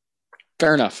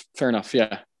 Fair enough.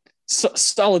 Yeah.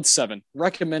 Solid 7.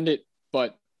 Recommend it,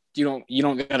 but you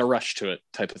don't got to rush to it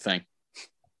type of thing.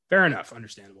 Fair enough.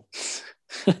 Understandable.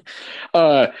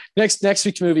 Next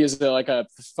week's movie is like a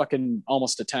fucking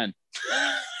almost a 10.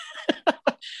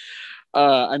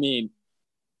 I mean,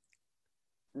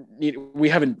 we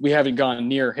haven't gone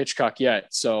near Hitchcock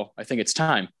yet, so I think it's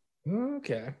time.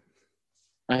 Okay.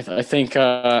 I think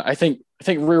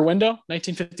Rear Window,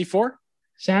 1954.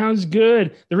 Sounds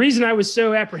good. The reason I was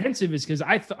so apprehensive is because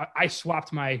I thought I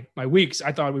swapped my weeks.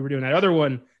 I thought we were doing that other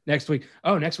one next week.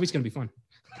 Oh, next week's gonna be fun.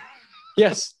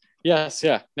 Yes.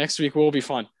 Yeah. Next week will be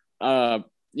fun.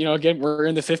 Again, we're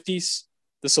in the 50s.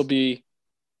 This will be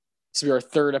our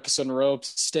third episode in a row,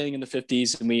 staying in the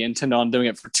 50s, and we intend on doing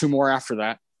it for 2 more after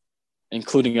that,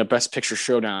 including a Best Picture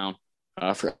showdown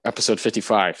for episode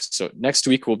 55. So next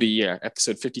week will be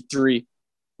episode 53,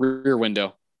 Rear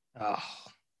Window. Oh.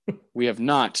 We have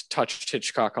not touched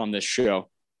Hitchcock on this show,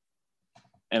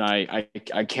 and I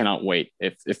cannot wait.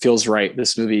 It feels right.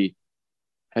 This movie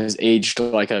has aged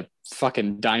like a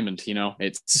fucking diamond.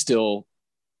 It's still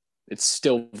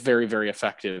very, very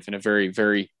effective and a very,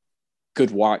 very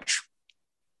good watch.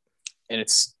 And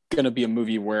it's going to be a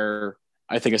movie where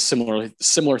I think a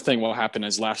similar thing will happen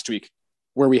as last week,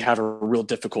 where we have a real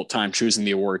difficult time choosing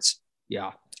the awards.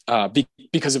 Yeah.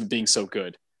 Because of it being so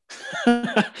good.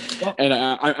 Well, and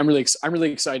I'm really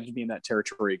excited to be in that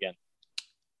territory again.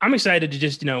 I'm excited to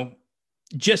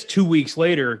just 2 weeks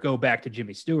later go back to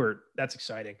Jimmy Stewart. That's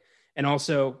exciting. And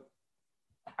also,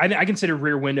 I consider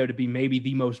Rear Window to be maybe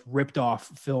the most ripped off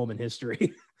film in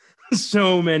history.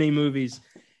 So many movies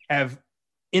have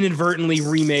inadvertently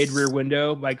remade Rear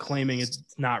Window by claiming it's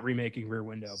not remaking Rear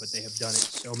Window, but they have done it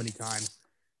so many times.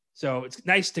 So it's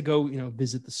nice to go,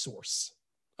 visit the source.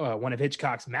 One of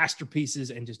Hitchcock's masterpieces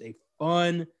and just a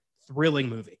fun, thrilling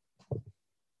movie.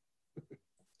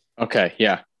 Okay.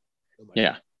 Yeah.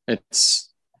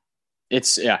 It's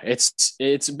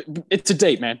a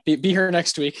date, man. Be here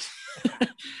next week.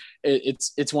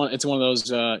 it's one of those,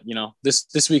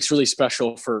 this week's really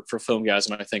special for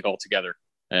Filmgasm, I think, altogether,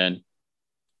 and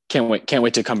can't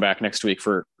wait to come back next week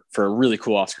for a really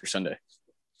cool Oscar Sunday.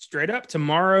 Straight up,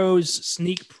 tomorrow's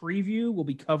sneak preview will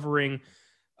be covering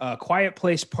Quiet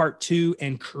Place Part 2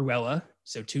 and Cruella.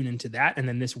 So tune into that. And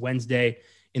then this Wednesday,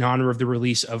 in honor of the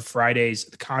release of Friday's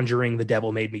The Conjuring, The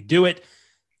Devil Made Me Do It,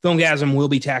 Filmgasm will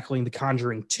be tackling The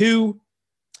Conjuring 2,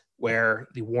 where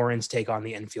the Warrens take on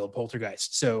the Enfield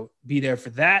Poltergeist. So be there for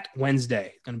that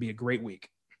Wednesday. It's going to be a great week.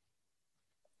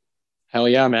 Hell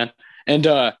yeah, man. And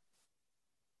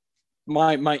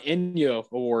my Ennio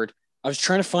award, I was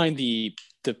trying to find the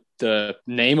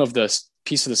name of the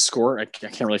piece of the score. I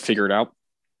can't really figure it out.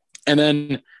 And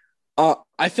then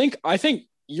I think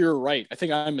you're right. I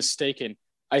think I'm mistaken.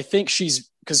 I think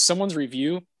because someone's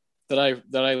review that I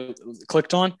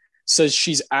clicked on says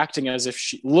she's acting as if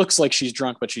she looks like she's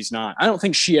drunk, but she's not. I don't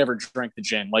think she ever drank the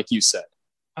gin, like you said.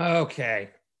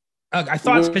 Okay. I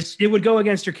thought it would go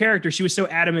against her character. She was so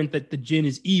adamant that the gin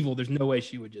is evil. There's no way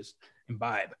she would just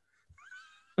imbibe.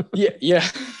 Yeah.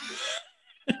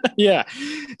 Yeah.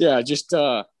 Just,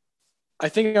 I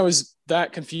think I was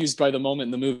that confused by the moment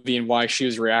in the movie and why she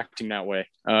was reacting that way.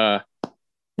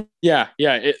 Yeah.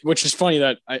 Which is funny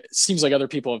that it seems like other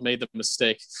people have made the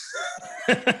mistake.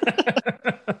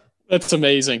 That's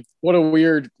amazing. What a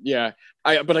weird, yeah.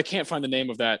 But I can't find the name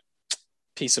of that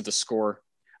piece of the score.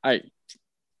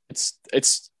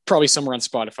 It's probably somewhere on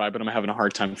Spotify, but I'm having a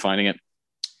hard time finding it.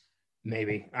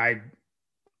 Maybe.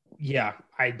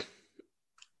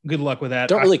 Good luck with that.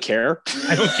 Don't really care.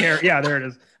 I don't care. Yeah, there it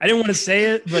is. I didn't want to say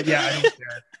it, but yeah, I don't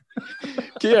care.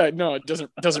 Yeah, no, it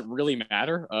doesn't really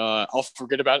matter. I'll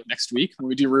forget about it next week when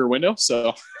we do Rear Window.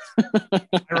 So I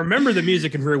remember the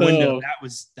music in Rear Window. That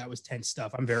was tense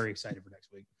stuff. I'm very excited for next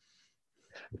week.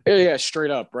 Yeah,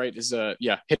 straight up, right?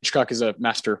 Hitchcock is a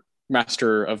master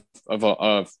of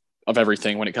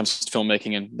everything when it comes to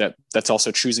filmmaking, and that's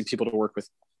also choosing people to work with.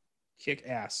 Kick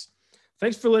ass.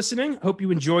 Thanks for listening. Hope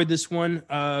you enjoyed this one.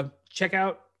 Check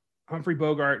out Humphrey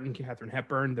Bogart and Katharine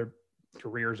Hepburn. Their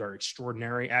careers are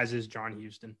extraordinary, as is John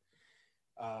Huston.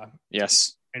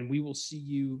 Yes. And we will see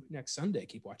you next Sunday.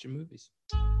 Keep watching movies.